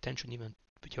pay attention even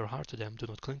with your heart to them. Do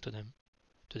not cling to them,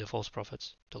 to the false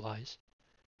prophets, to lies.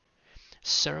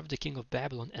 Serve the king of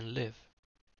Babylon and live.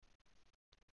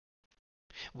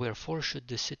 Wherefore should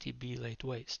the city be laid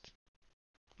waste?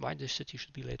 Why the city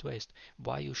should be laid waste?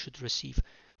 Why you should receive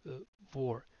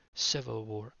war, civil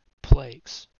war,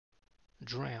 plagues,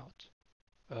 drought,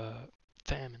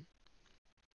 famine,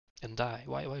 and die?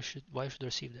 Why should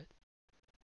receive that?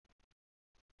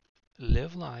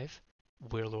 Live life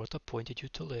where Lord appointed you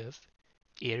to live,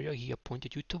 area He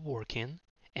appointed you to work in,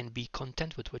 and be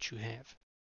content with what you have.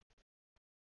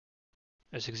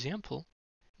 As example,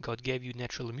 God gave you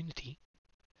natural immunity.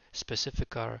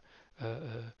 Specific are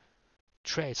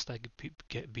traits like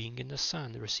being in the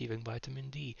sun, receiving vitamin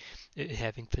D,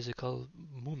 having physical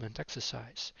movement,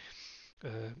 exercise.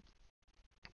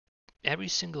 Every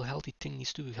single healthy thing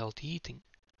needs to be healthy eating.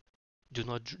 Do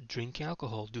not drink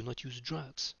alcohol. Do not use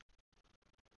drugs.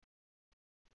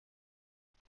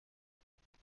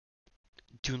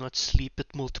 Do not sleep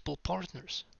with multiple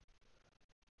partners.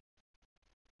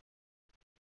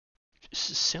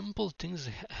 Simple things,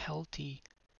 healthy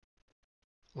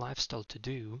lifestyle to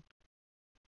do.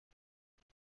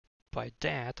 By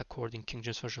that, according King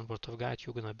James Version Word of God,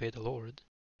 you're going to obey the Lord.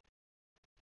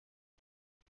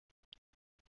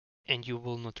 And you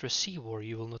will not receive war,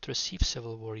 you will not receive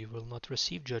civil war, you will not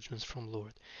receive judgments from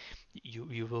Lord.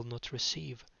 You will not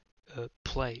receive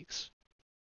plagues.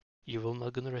 You will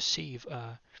not going to receive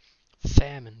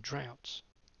famine, droughts.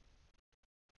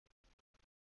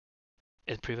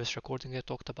 In previous recording, I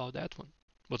talked about that one.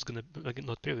 What's going to,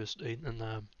 not previous, in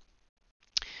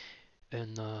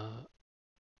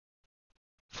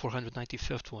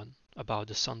 495th one, about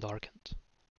the sun darkened.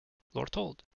 Lord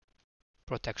told,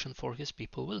 protection for His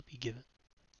people will be given,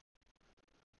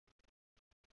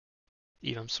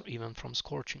 even from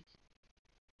scorching.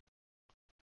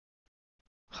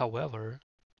 However,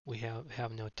 we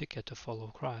have no ticket to follow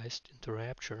Christ into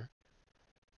rapture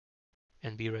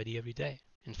and be ready every day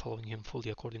in following Him fully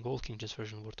according to Old King James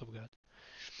Version Word of God.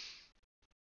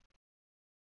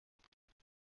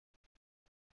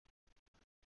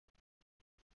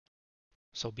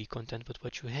 So be content with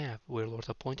what you have. Where Lord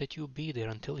appointed you, be there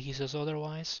until He says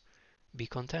otherwise. Be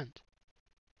content.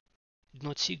 Do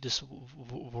not seek this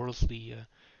worldly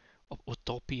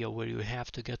utopia where you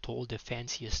have to get all the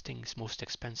fanciest things, most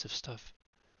expensive stuff.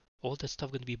 All that stuff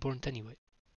going to be burnt anyway.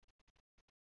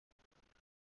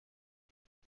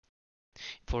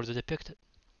 Further depicted,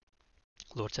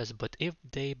 Lord says, but if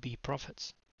they be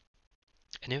prophets,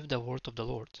 and if the word of the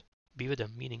Lord be with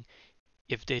them, meaning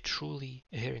if they truly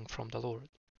hearing from the Lord,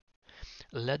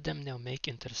 let them now make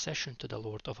intercession to the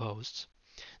Lord of hosts,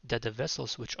 that the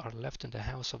vessels which are left in the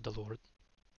house of the Lord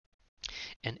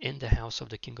and in the house of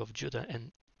the king of Judah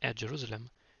and at Jerusalem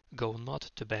go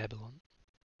not to Babylon.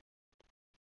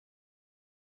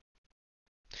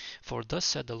 For thus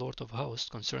said the Lord of hosts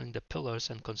concerning the pillars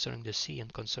and concerning the sea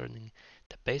and concerning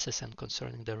the bases and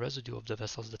concerning the residue of the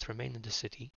vessels that remain in the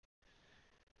city,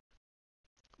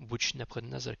 which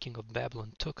Nebuchadnezzar king of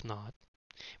Babylon took not,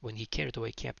 when he carried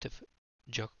away captive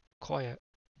Jeconiah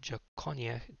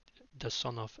the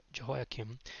son of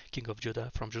Jehoiakim king of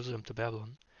Judah from Jerusalem to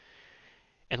Babylon,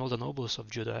 and all the nobles of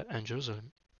Judah and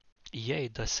Jerusalem. Yea,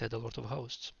 thus said the Lord of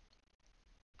hosts,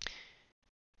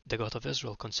 the God of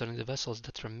Israel, concerning the vessels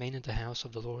that remain in the house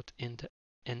of the Lord and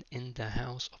in the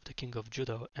house of the king of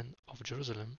Judah and of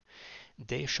Jerusalem,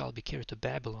 they shall be carried to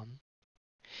Babylon,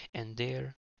 and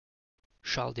there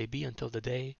shall they be until the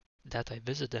day that I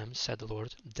visit them, said the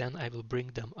Lord. Then I will bring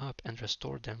them up and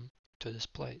restore them to this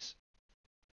place.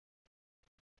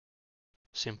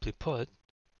 Simply put,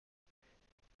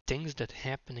 things that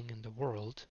happening in the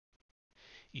world,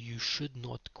 you should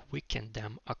not quicken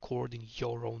them according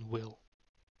your own will.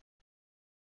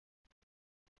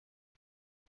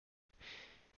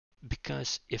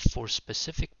 Because if for a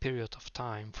specific period of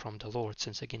time from the Lord,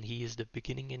 since again He is the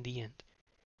beginning and the end,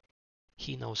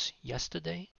 He knows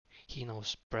yesterday, He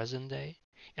knows present day,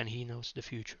 and He knows the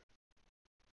future.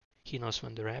 He knows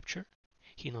when the rapture,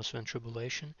 He knows when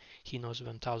tribulation, He knows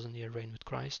when 1,000-year reign with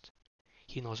Christ,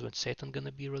 He knows when Satan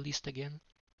gonna be released again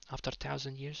after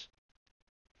 1,000 years.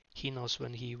 He knows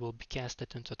when he will be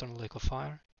casted into eternal lake of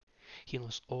fire. He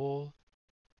knows all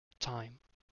time.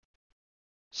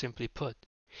 Simply put,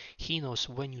 He knows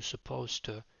when you're supposed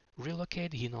to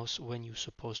relocate. He knows when you're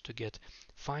supposed to get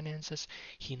finances.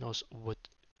 He knows what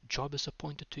job is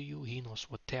appointed to you. He knows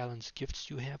what talents, gifts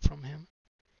you have from Him.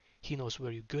 He knows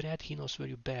where you're good at. He knows where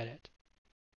you're bad at.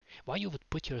 Why you would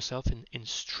put yourself in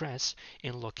stress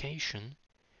in location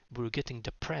where you're getting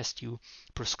depressed, you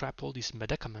prescribed all these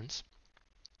medicaments,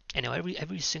 and now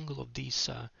every single of these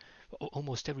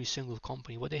Almost every single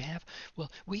company, what they have,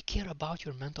 well, we care about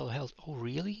your mental health. Oh,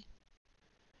 really?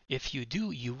 If you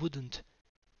do, you wouldn't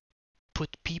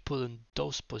put people in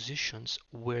those positions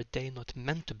where they're not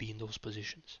meant to be in those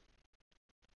positions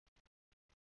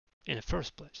in the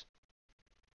first place.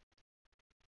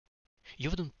 You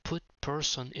wouldn't put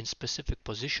person in specific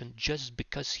position just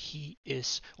because he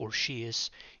is or she is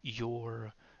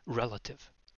your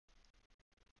relative.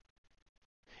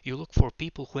 You look for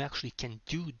people who actually can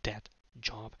do that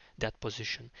job, that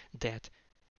position, that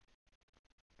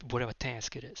whatever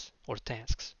task it is, or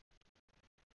tasks.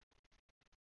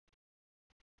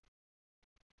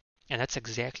 And that's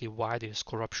exactly why there's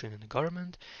corruption in the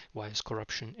government, why is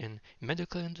corruption in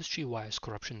medical industry, why is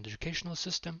corruption in the educational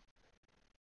system.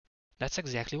 That's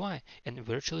exactly why. And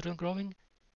where children growing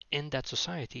in that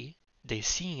society, they're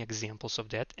seeing examples of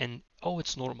that, and oh,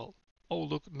 it's normal. Oh,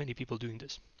 look, many people doing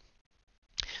this.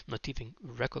 Not even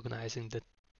recognizing that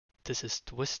this is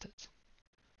twisted.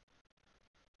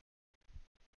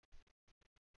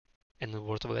 And the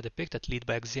word of God depicted lead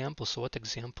by example. So what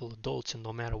example adults, and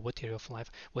no matter what area of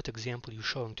life, what example you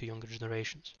showing to younger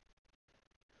generations?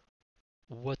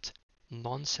 What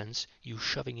nonsense you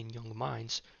shoving in young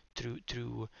minds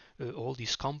through all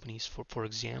these companies, for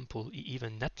example,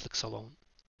 even Netflix alone.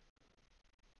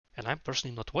 And I'm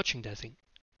personally not watching that thing.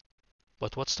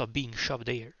 But what stuff being shoved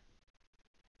there?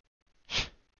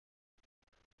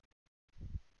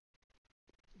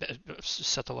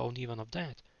 Set alone even of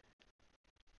that.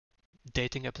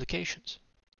 Dating applications,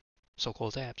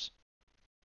 so-called apps.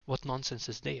 What nonsense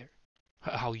is there?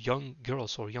 How young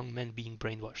girls or young men being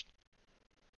brainwashed.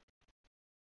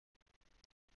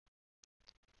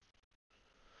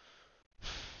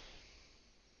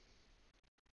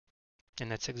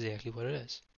 And that's exactly what it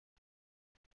is.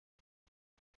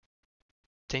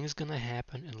 Things gonna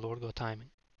happen in Lord God timing.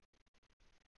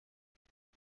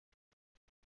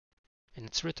 And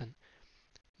it's written,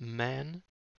 man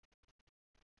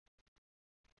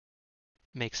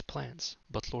makes plans,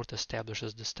 but Lord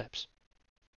establishes the steps.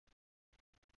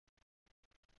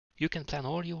 You can plan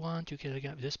all you want, you can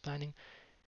get this planning,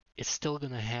 it's still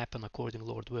gonna happen according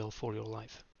Lord will for your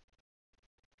life.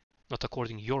 Not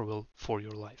according your will for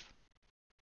your life.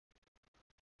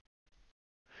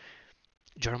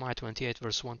 Jeremiah 28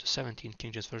 verse 1 to 17,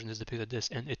 King James Version is depicted this,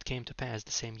 and it came to pass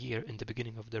the same year in the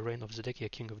beginning of the reign of Zedekiah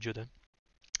king of Judah,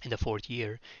 in the 4th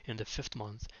year, in the 5th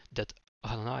month, that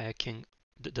Hananiah king,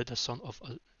 the son of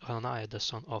Hananiah the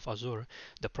son of Azur,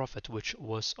 the prophet which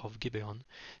was of Gibeon,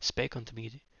 spake unto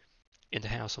me in the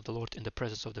house of the Lord in the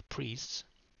presence of the priests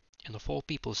and of all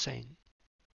people, saying,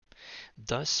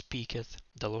 Thus speaketh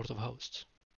the Lord of hosts,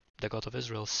 the God of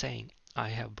Israel, saying, I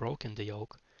have broken the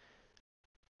yoke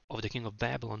of the king of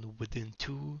Babylon. Within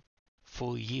 2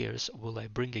 full years will I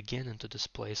bring again into this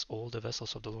place all the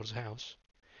vessels of the Lord's house,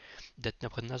 that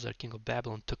Nebuchadnezzar king of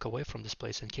Babylon took away from this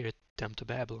place and carried them to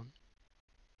Babylon.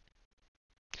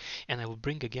 And I will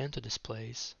bring again to this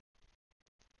place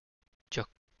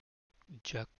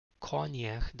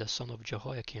Jeconiah the son of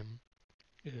Jehoiakim,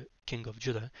 king of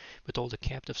Judah, with all the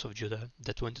captives of Judah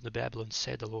that went into Babylon,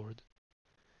 saith the Lord,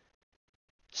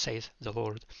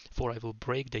 for I will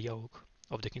break the yoke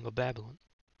of the king of Babylon.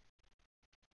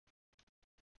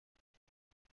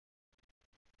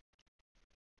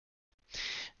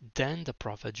 Then the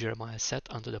prophet Jeremiah said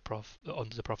unto the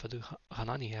prophet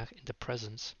Hananiah in the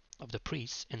presence of the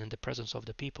priests and in the presence of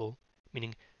the people,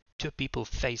 meaning to people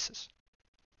faces,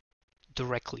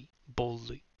 directly,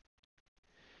 boldly,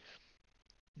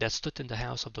 that stood in the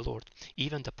house of the Lord.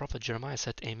 Even the prophet Jeremiah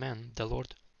said, Amen, the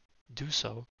Lord do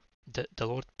so, the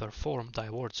Lord perform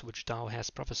thy words which thou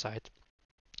hast prophesied,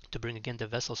 to bring again the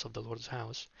vessels of the Lord's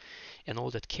house, and all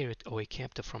that carried away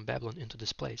captive from Babylon into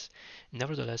this place.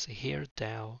 Nevertheless, hear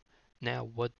thou now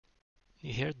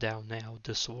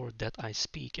this word that I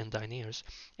speak in thine ears,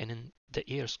 and in the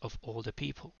ears of all the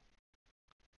people.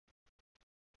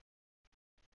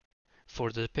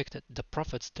 For the depicted, the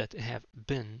prophets that have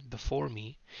been before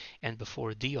me and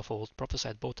before thee of old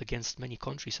prophesied both against many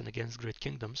countries and against great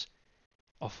kingdoms,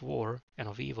 of war and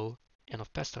of evil and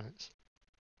of pestilence.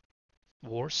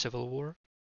 War, civil war,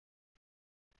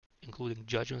 including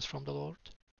judgments from the Lord.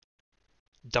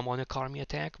 Demonic army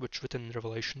attack, which written in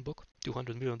Revelation book,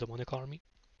 200 million demonic army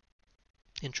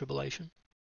in tribulation.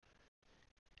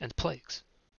 And plagues.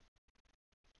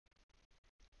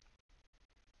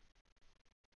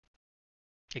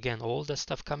 Again, all that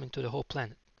stuff coming to the whole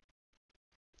planet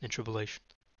in tribulation.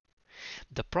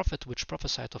 The prophet which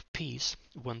prophesied of peace,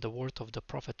 when the word of the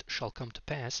prophet shall come to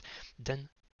pass, then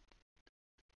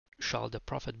shall the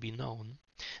prophet be known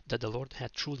that the Lord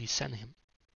hath truly sent him.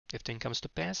 If thing comes to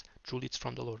pass, truly it's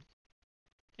from the Lord.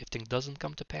 If thing doesn't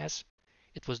come to pass,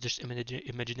 it was just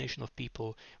imagination of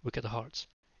people, wicked hearts,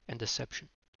 and deception.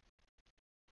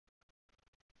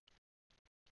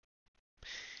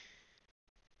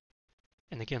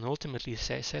 And again, ultimately,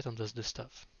 Satan does this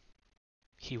stuff.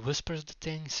 He whispers the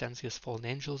thing, sends his fallen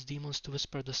angels, demons to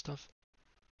whisper the stuff.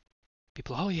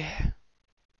 People, oh yeah,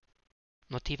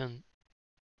 not even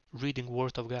reading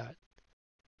Word of God.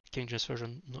 King James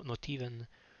Version, not even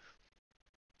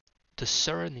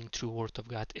discerning through Word of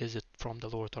God, is it from the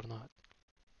Lord or not?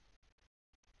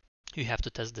 You have to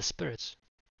test the spirits.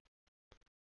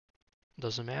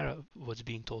 Doesn't matter what's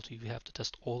being told to you. You have to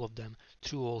test all of them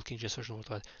through all King James Version Word of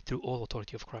God, through all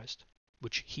authority of Christ,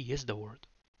 which He is the Word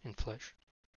in flesh.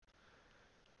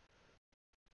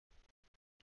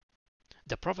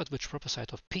 The prophet which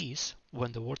prophesied of peace,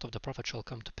 when the word of the prophet shall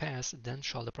come to pass, then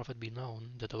shall the prophet be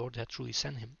known that the Lord hath truly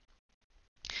sent him.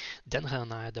 Then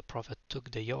Hananiah the prophet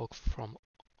took the yoke from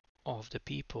off the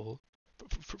people,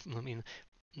 I mean,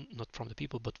 not from the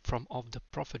people, but from off the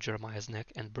prophet Jeremiah's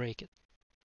neck, and brake it.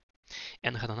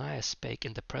 And Hananiah spake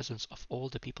in the presence of all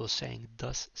the people, saying,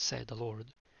 Thus saith the Lord,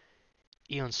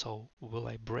 even so will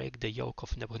I break the yoke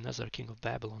of Nebuchadnezzar king of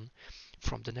Babylon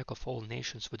from the neck of all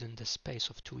nations within the space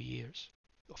of 2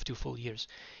 full years.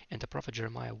 And the prophet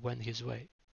Jeremiah went his way.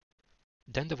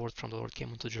 Then the word from the Lord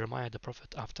came unto Jeremiah the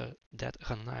prophet after that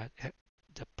Hananiah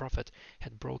the prophet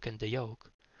had broken the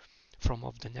yoke from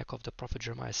off the neck of the prophet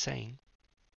Jeremiah, saying,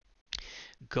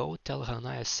 Go tell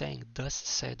Hananiah, saying, Thus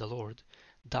saith the Lord,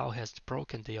 Thou hast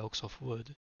broken the yokes of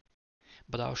wood,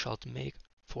 but thou shalt make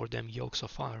for them yokes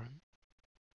of iron.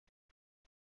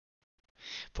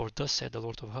 For thus saith the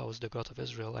Lord of hosts, the God of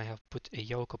Israel, I have put a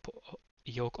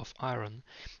yoke of iron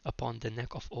upon the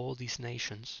neck of all these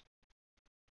nations,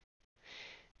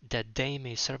 that they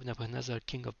may serve Nebuchadnezzar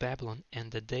king of Babylon,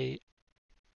 and that they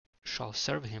shall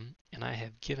serve him, and I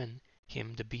have given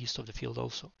him the beast of the field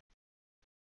also.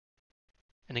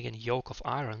 And again, yoke of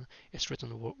iron is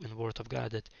written in the Word of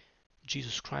God that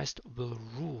Jesus Christ will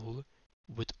rule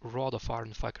with rod of iron,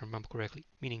 if I can remember correctly,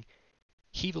 meaning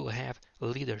he will have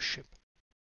leadership.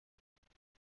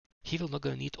 He will not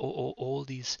going to need all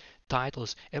these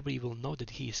titles. Everybody will know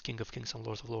that he is King of Kings and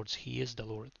Lord of Lords. He is the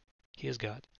Lord. He is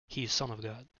God. He is Son of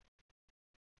God.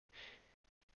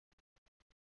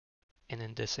 And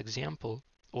in this example,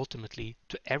 ultimately,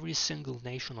 to every single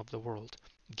nation of the world,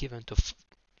 given to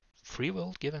free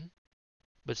will, given,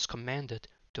 but it's commanded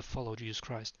to follow Jesus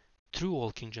Christ through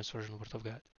all King James Version Word of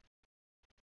God.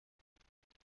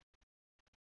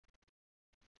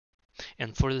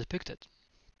 And further depicted,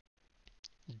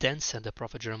 Then said the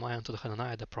prophet Jeremiah unto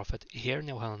Hananiah the prophet, Hear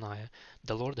now, Hananiah,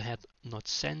 the Lord hath not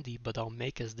sent thee, but thou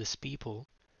makest this people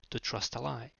to trust a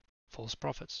lie, false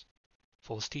prophets,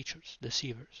 false teachers,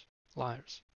 deceivers,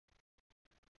 liars.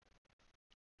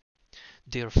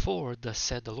 Therefore, thus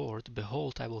said the Lord,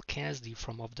 Behold, I will cast thee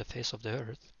from off the face of the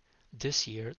earth. This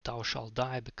year thou shalt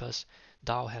die, because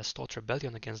thou hast taught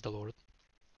rebellion against the Lord,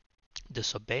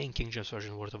 disobeying King James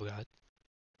Version Word of God.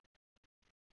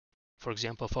 For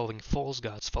example, following false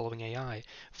gods, following AI,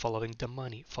 following the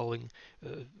money, following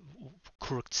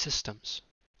crooked systems,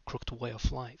 crooked way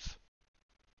of life.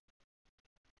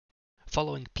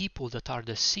 Following people that are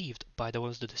deceived by the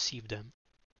ones that deceive them.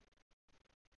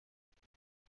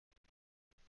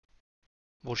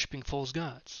 Worshipping false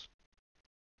gods.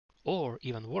 Or,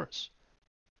 even worse,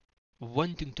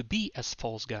 wanting to be as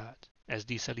false god, as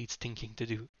these elites thinking to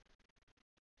do,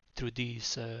 through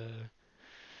these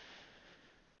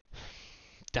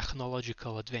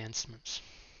technological advancements,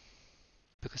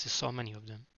 because there's so many of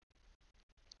them.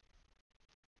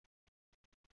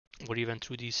 Or even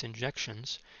through these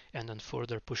injections, and then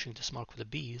further pushing this mark of the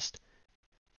beast,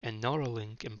 and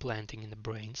Neuralink implanting in the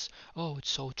brains. Oh, it's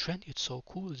so trendy, it's so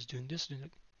cool, it's doing this, doing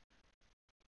that.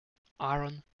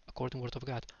 Iron, according to the Word of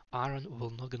God, iron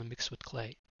will not gonna mix with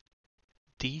clay.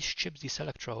 These chips, these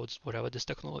electrodes, whatever this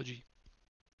technology,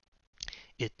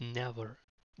 it never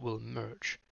will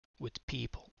merge with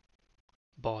people,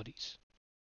 bodies.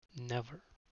 Never.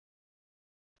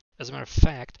 As a matter of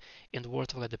fact, in the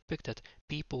Word of God depicted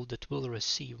people that will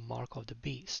receive mark of the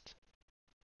beast,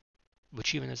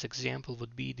 which even as example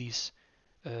would be these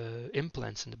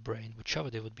implants in the brain,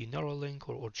 whichever they would be, Neuralink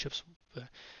or chips,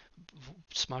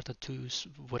 smart tattoos,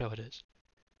 whatever it is.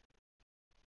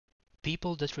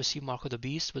 People that receive mark of the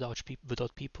beast without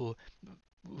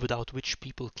which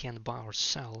people can buy or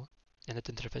sell, and it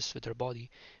interfaces with their body,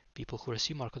 people who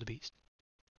receive mark of the beast,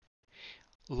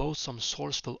 loathsome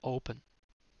source will open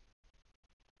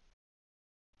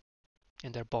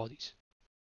in their bodies.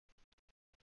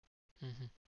 Mm-hmm.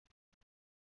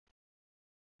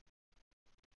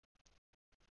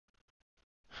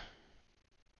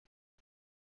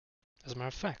 As a matter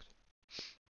of fact,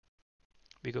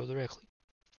 we go directly.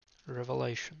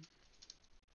 Revelation.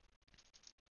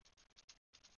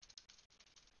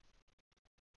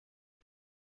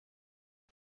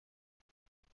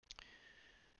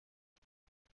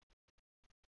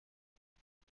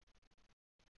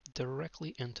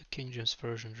 Directly into King James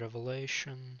Version,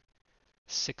 Revelation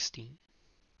 16.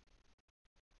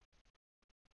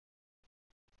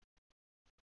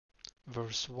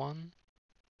 Verse 1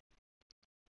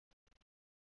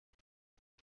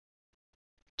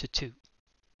 to 2.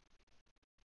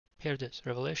 Here it is,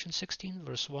 Revelation 16,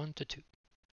 verse 1 to 2.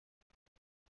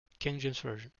 King James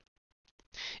Version.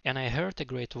 And I heard a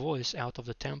great voice out of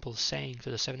the temple saying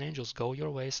to the seven angels, Go your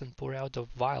ways and pour out the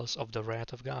vials of the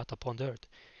wrath of God upon the earth.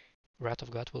 Wrath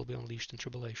of God will be unleashed in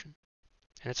tribulation.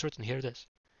 And it's written, here it is.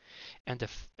 And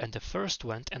the first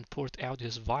went and poured out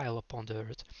his vial upon the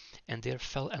earth, and there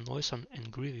fell a noisome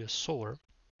and grievous sore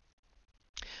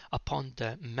upon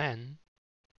the men,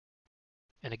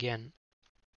 and again,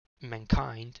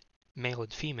 mankind, male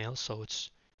and female, so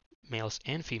it's males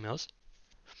and females.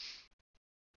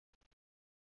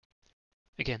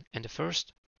 Again, and the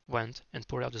first went and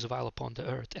poured out his vial upon the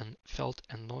earth, and felt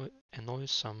a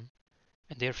noisome,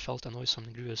 and there felt a noisome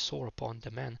and grievous sore upon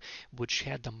the men which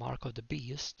had the mark of the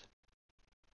beast,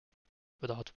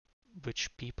 without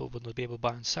which people would not be able to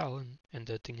buy and sell, and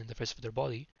the thing in the face of their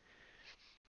body,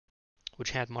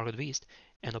 which had mark of the beast,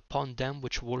 and upon them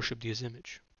which worshipped his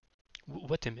image.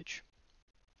 What image?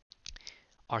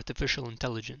 Artificial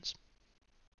intelligence.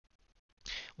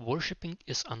 Worshipping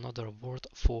is another word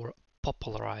for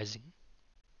popularizing,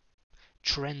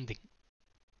 trending,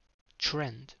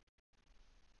 trend.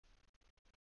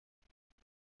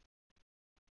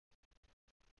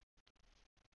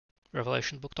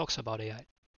 Revelation book talks about AI.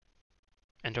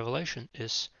 And Revelation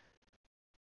is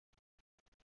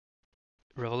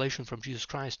revelation from Jesus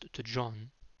Christ to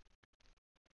John.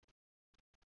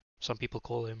 Some people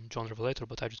call him John Revelator,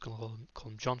 but I'm just going to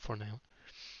call him John for now.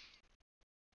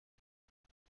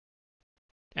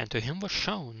 And to him was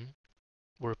shown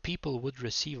where people would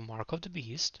receive mark of the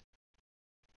beast,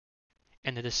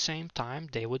 and at the same time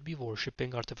they would be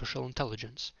worshipping artificial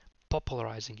intelligence,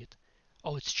 popularizing it.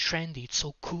 Oh, it's trendy, it's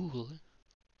so cool.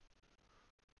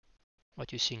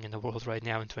 What you're seeing in the world right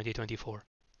now in 2024.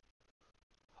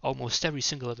 Almost every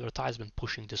single advertisement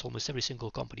pushing this, almost every single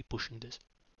company pushing this.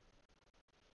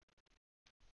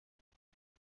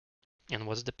 And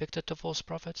what's depicted to false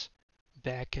prophets?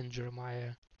 Back in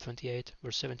Jeremiah 28,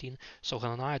 verse 17. So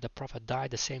Hananiah the prophet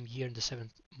died the same year in the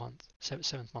seventh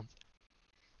month.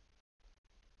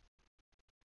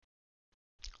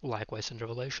 Likewise in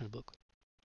Revelation book.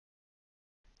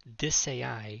 This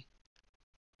AI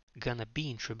gonna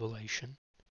be in tribulation,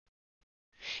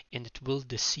 and it will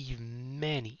deceive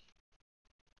many.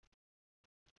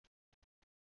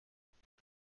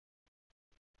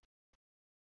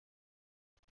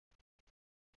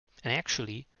 And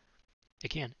actually,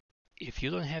 again, if you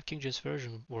don't have King James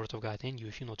Version Word of God in you,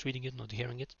 if you're not reading it, not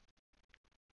hearing it,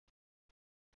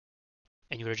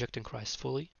 and you're rejecting Christ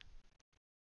fully,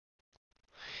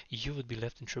 you would be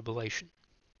left in tribulation.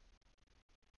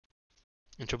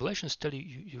 In tribulation, still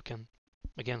you can,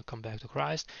 again, come back to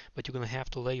Christ, but you're going to have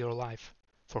to lay your life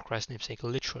for Christ's name's sake,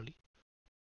 literally.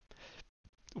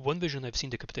 One vision, I've seen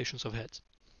decapitations of heads.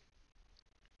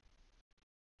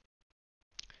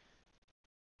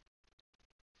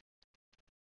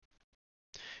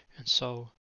 And so,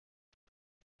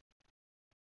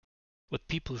 what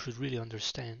people should really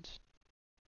understand,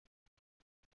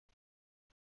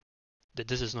 that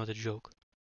this is not a joke.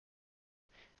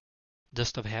 This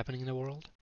stuff happening in the world,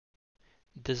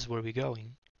 this is where we're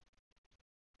going.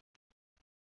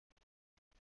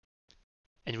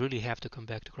 And you really have to come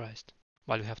back to Christ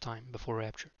while you have time, before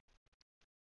rapture.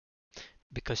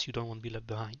 Because you don't want to be left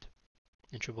behind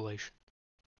in tribulation.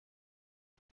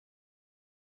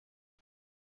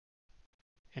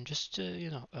 And just,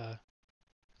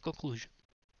 conclusion.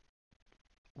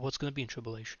 What's going to be in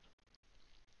tribulation?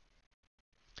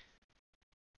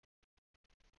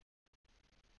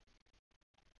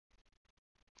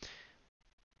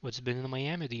 What's been in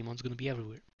Miami, demons going to be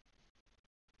everywhere.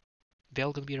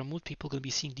 Veil going to be removed, people going to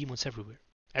be seeing demons everywhere.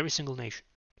 Every single nation.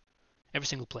 Every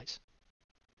single place.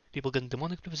 People getting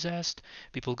demonically possessed,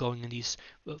 people going in these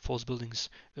false buildings,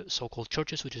 so-called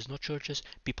churches, which is not churches,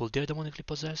 people there demonically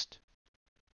possessed.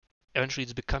 Eventually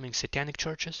it's becoming satanic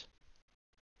churches.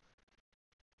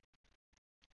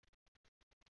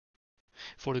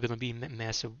 For there are going to be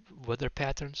massive weather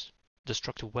patterns,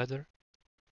 destructive weather,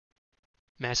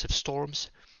 massive storms,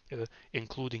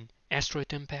 including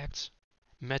asteroid impacts,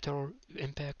 meteor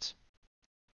impacts,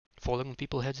 falling on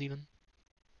people's heads even.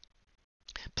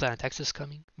 Planet X is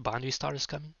coming, Binary Star is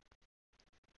coming,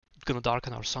 it's gonna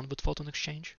darken our sun with photon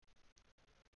exchange.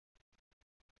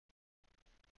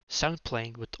 Sun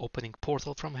playing with opening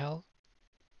portal from hell.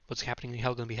 What's happening in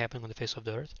hell gonna be happening on the face of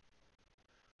the earth.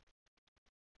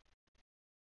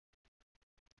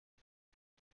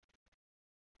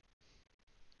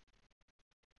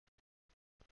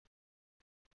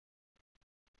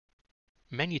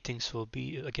 Many things will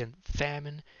be, again,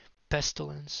 famine,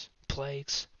 pestilence,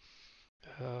 plagues,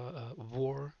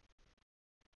 war,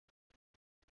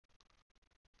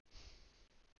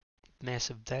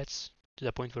 massive deaths, to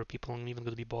the point where people aren't even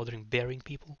going to be bothering burying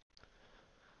people.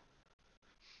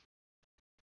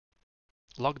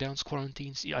 Lockdowns,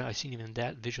 quarantines, yeah, I've seen even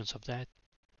that, visions of that.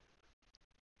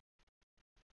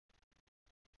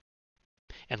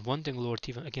 And one thing, Lord,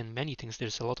 even, again, many things,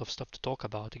 there's a lot of stuff to talk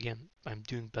about. Again, I'm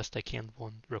doing best I can,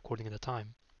 one recording at a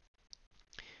time,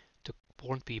 to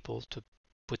warn people, to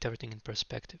put everything in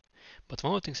perspective. But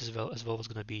one of the things as well was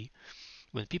going to be,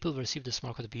 when people receive this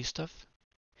Mark of the Beast stuff,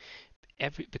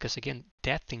 because again,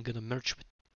 that thing going to merge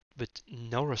with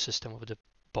neurosystem of the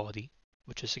body,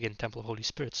 which is again temple of Holy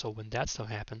Spirit. So when that stuff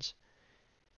happens,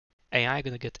 AI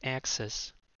gonna get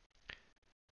access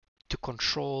to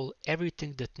control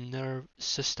everything that nerve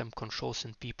system controls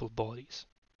in people bodies.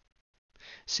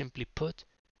 Simply put,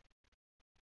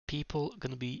 people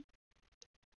gonna be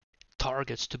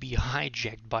targets to be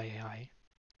hijacked by AI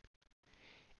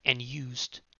and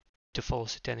used to follow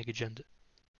satanic agenda,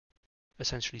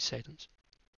 essentially Satan's.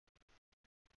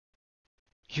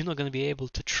 You're not gonna be able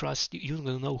to trust, you're not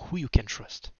gonna know who you can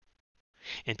trust.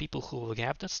 And people who will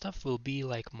have that stuff will be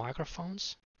like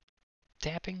microphones,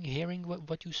 tapping, hearing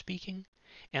what you're speaking,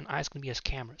 and eyes gonna be as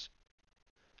cameras.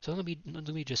 So not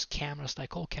gonna be just cameras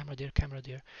like, oh, camera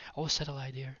there, oh,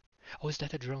 satellite there, oh, is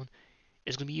that a drone?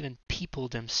 It's gonna be even people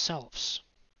themselves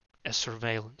as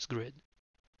surveillance grid.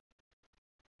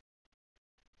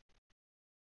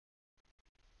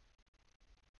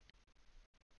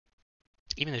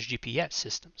 Even as GPS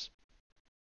systems.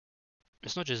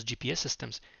 It's not just GPS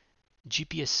systems.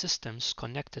 GPS systems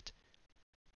connected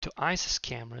to eyes as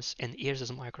cameras and ears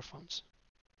as microphones.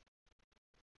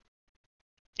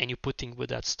 And you're putting with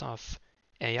that stuff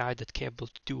AI that capable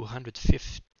to do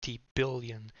 150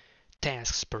 billion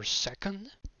tasks per second.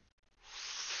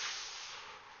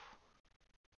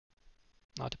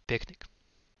 Not a picnic.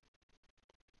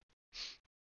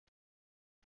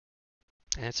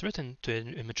 And it's written to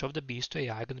an image of the beast, to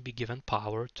AI going to be given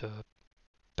power to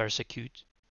persecute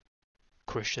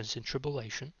Christians in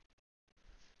tribulation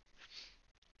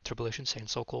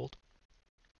saints so-called,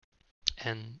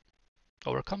 and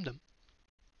overcome them,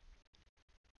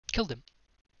 kill them.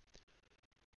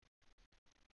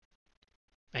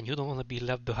 And you don't want to be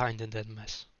left behind in that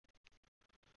mess.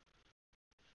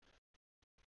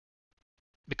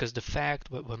 Because the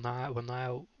fact when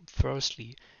I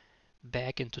firstly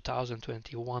back in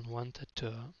 2021 wanted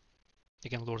to,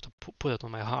 again, Lord, to put it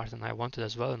on my heart, and I wanted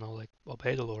as well, like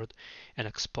obey the Lord and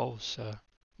expose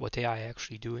what AI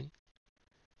actually doing.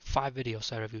 5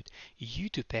 videos I reviewed.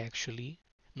 YouTube actually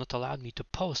not allowed me to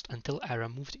post until I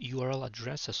removed URL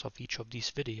addresses of each of these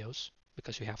videos,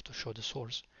 because you have to show the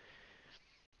source.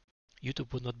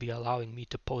 YouTube would not be allowing me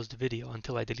to post the video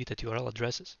until I deleted URL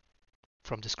addresses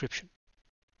from description.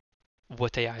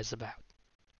 What AI is about.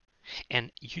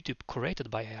 And YouTube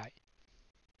created by AI.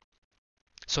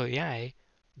 So AI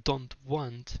don't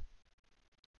want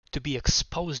to be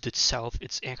exposed itself,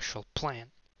 its actual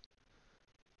plan.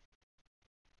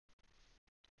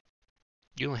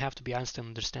 You don't have to be Einstein to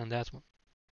understand that one.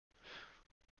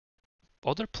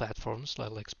 Other platforms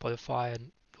like Spotify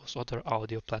and those other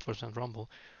audio platforms and Rumble,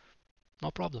 no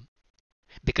problem.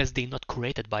 Because they're not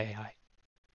created by AI.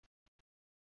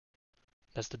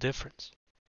 That's the difference.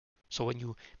 So when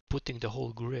you putting the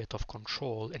whole grid of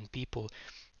control and people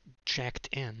jacked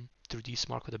in through these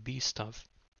Mark of the Beast stuff,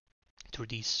 through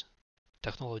these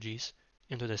technologies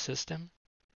into the system,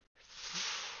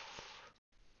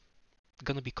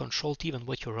 gonna be controlled even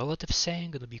what your relatives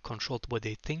saying, gonna be controlled what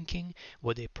they thinking,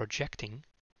 what they projecting,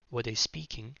 what they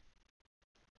speaking.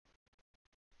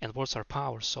 And words are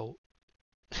power, so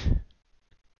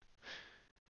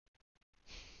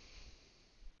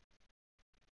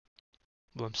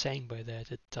what I'm saying by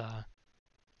that, it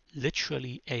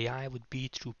literally AI would be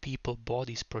through people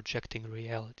bodies projecting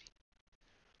reality.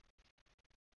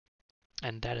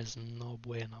 And that is no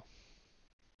bueno.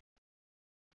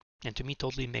 And to me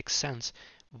totally makes sense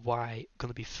why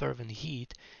gonna be fervent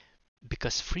heat,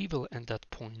 because free will at that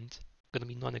point gonna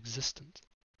be non-existent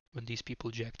when these people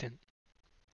jacked in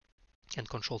and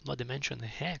controlled, not to mention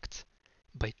hacked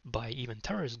by even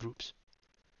terrorist groups.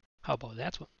 How about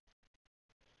that one?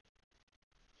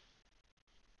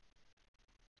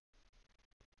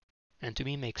 And to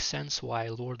me makes sense why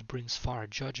Lord brings fire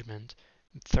judgment,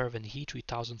 fervent heat,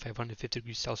 3550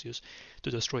 degrees Celsius,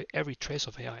 to destroy every trace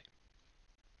of AI,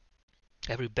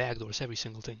 every backdoors, every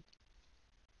single thing.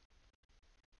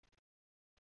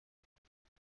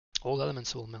 All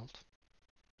elements will melt.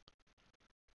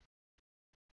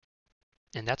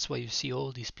 And that's why you see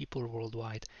all these people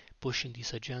worldwide pushing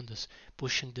these agendas,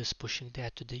 pushing this, pushing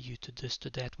that, to the you, to this, to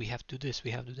that, we have to do this,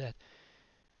 we have to do that.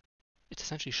 It's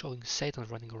essentially showing Satan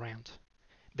running around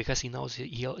because he knows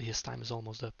his time is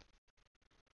almost up.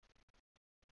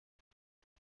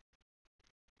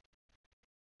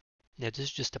 Now this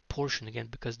is just a portion again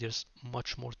because there's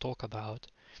much more talk about,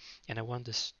 and I want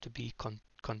this to be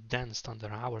condensed under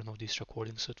an hour of these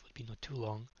recordings so it would be not too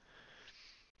long.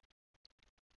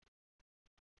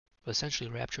 But essentially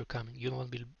rapture coming. You don't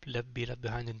want to be left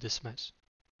behind in this mess.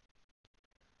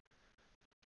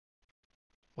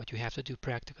 What you have to do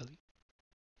practically,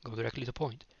 go directly to the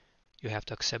point. You have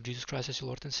to accept Jesus Christ as your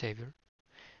Lord and Savior.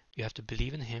 You have to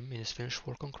believe in Him, in His finished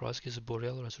work on cross, His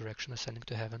burial, resurrection, ascending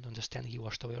to heaven, understanding He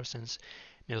washed away your sins,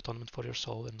 made atonement for your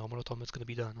soul, and no more atonement is going to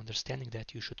be done. Understanding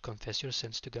that you should confess your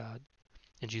sins to God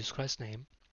in Jesus Christ's name,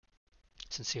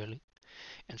 sincerely,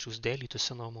 and choose daily to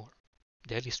sin no more.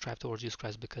 Daily strive towards Jesus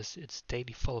Christ because it's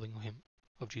daily following Him,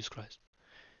 of Jesus Christ.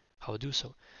 How to do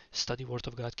so? Study Word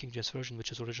of God, King James Version,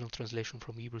 which is original translation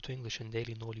from Hebrew to English, and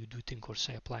daily in all you do, think, or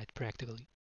say, apply it practically.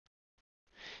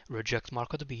 Reject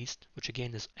mark of the beast, which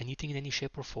again is anything in any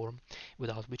shape or form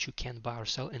without which you can't buy or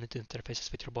sell and it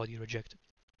interfaces with your body. Reject it.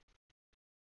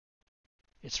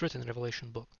 It's written in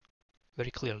Revelation book very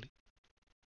clearly.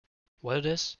 What it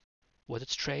is, what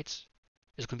its traits,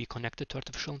 is going to be connected to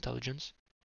artificial intelligence.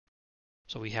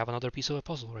 So we have another piece of a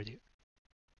puzzle right here.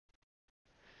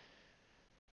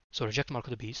 So reject mark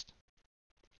of the beast.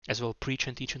 As well preach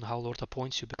and teach on how Lord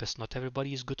appoints you, because not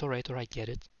everybody is good orator, I get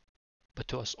it. But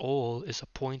to us all is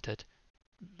appointed,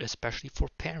 especially for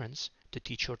parents, to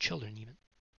teach your children even.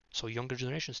 So younger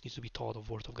generations need to be taught of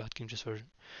Word of God, King James Version.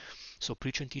 So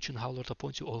preach and teach on how Lord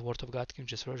appoints you, all Word of God, King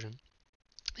James Version,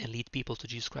 and lead people to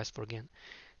Jesus Christ. For again,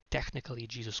 technically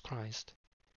Jesus Christ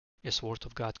is Word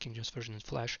of God, King James Version in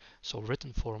flesh. So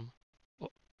written form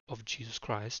of Jesus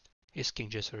Christ is King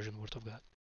James Version, Word of God.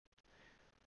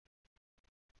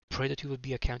 Pray that you would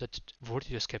be accounted worthy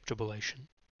to escape tribulation.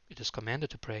 It is commanded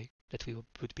to pray that we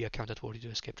would be accounted worthy to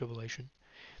escape tribulation.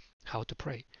 How to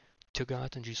pray? To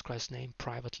God in Jesus Christ's name,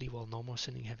 privately, while no more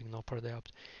sinning, having no part thereof,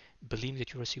 believing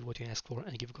that you receive what you ask for,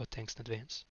 and give God thanks in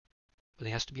advance. But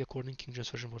it has to be according to King James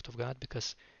Version Word of God,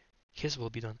 because His will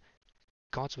be done.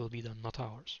 God's will be done, not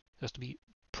ours. It has to be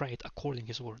prayed according to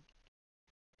His word.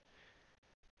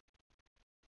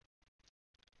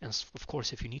 And of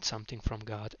course, if you need something from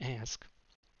God, ask.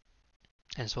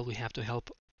 And as well, we have to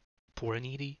help poor and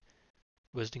needy,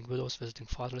 visiting widows, visiting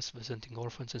fatherless, visiting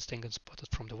orphans, and staying unspotted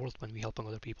from the world when we help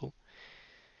other people.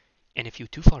 And if you're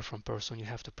too far from person, you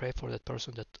have to pray for that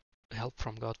person that help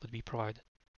from God would be provided.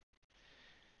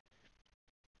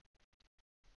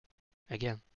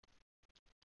 Again,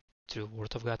 through the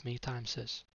Word of God many times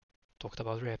says, talked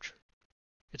about rapture.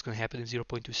 It's going to happen in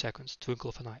 0.2 seconds, twinkle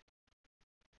of an eye.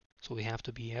 So we have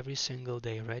to be every single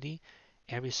day ready,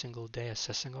 every single day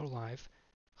assessing our life,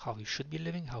 how we should be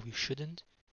living, how we shouldn't,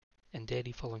 and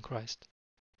daily following Christ.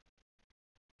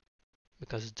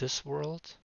 Because this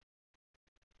world,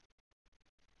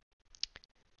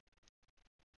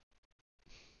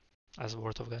 as the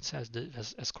Word of God says,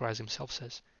 as Christ Himself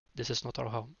says, this is not our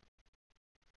home.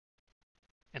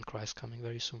 And Christ coming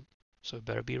very soon. So we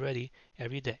better be ready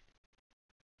every day.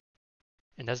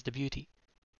 And that's the beauty.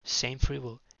 Same free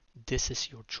will. This is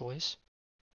your choice.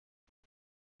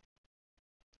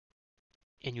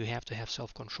 And you have to have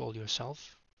self-control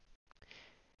yourself.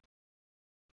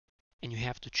 And you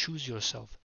have to choose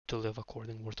yourself to live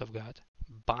according to the Word of God.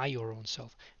 By your own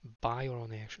self. By your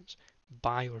own actions.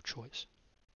 By your choice.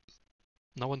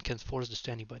 No one can force this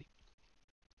to anybody.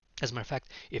 As a matter of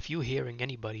fact, if you're hearing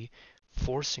anybody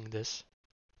forcing this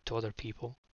to other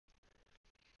people,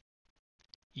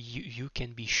 you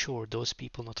can be sure those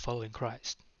people not following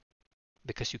Christ.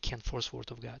 Because you can't force the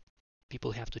Word of God.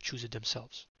 People have to choose it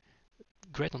themselves.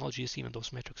 Great analogy is even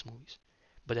those Matrix movies.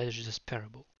 But that is just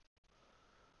parable.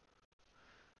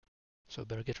 So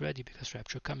better get ready because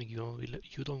rapture coming. You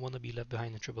don't want to be left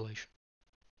behind in tribulation.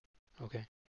 Okay?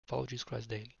 Follow Jesus Christ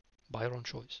daily. By your own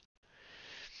choice.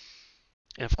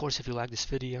 And of course, if you like this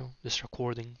video, this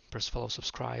recording, press follow,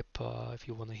 subscribe if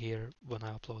you want to hear when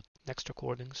I upload next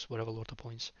recordings, whatever Lord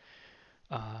appoints.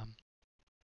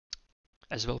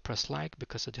 As well, press like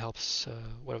because it helps,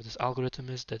 whatever this algorithm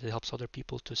is, that it helps other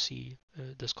people to see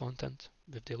this content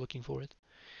if they're looking for it.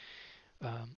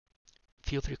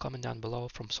 Feel free to comment down below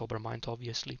from sober mind,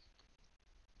 obviously.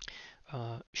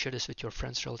 Share this with your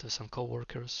friends, relatives, and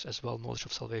co-workers as well. Knowledge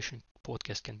of Salvation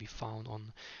podcast can be found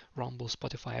on Rumble,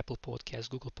 Spotify, Apple Podcasts,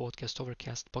 Google Podcasts,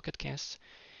 Overcast, Pocket Casts,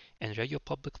 and Radio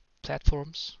Public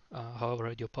platforms. However,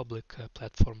 Radio Public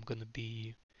platform gonna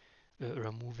be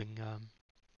removing,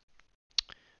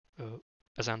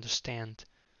 as I understand,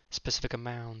 specific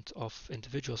amount of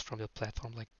individuals from the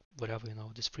platform, like whatever,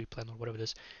 this free plan or whatever it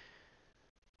is.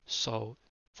 So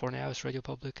for now it's Radio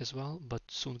Public as well, but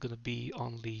soon gonna be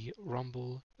only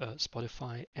Rumble,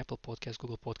 Spotify, Apple Podcasts,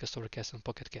 Google Podcasts, Overcast, and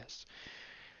Pocket Casts.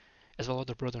 As well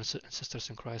other brothers and sisters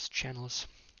in Christ channels,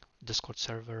 Discord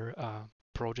server,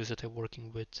 projects that I'm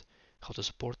working with, how to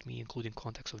support me, including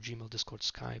contacts of Gmail, Discord,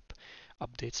 Skype,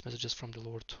 updates, messages from the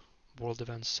Lord, world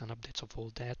events, and updates of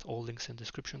all that. All links in the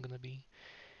description gonna be.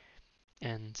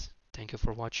 And thank you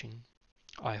for watching.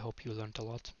 I hope you learned a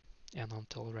lot. And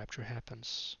until rapture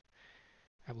happens,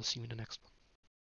 I will see you in the next one.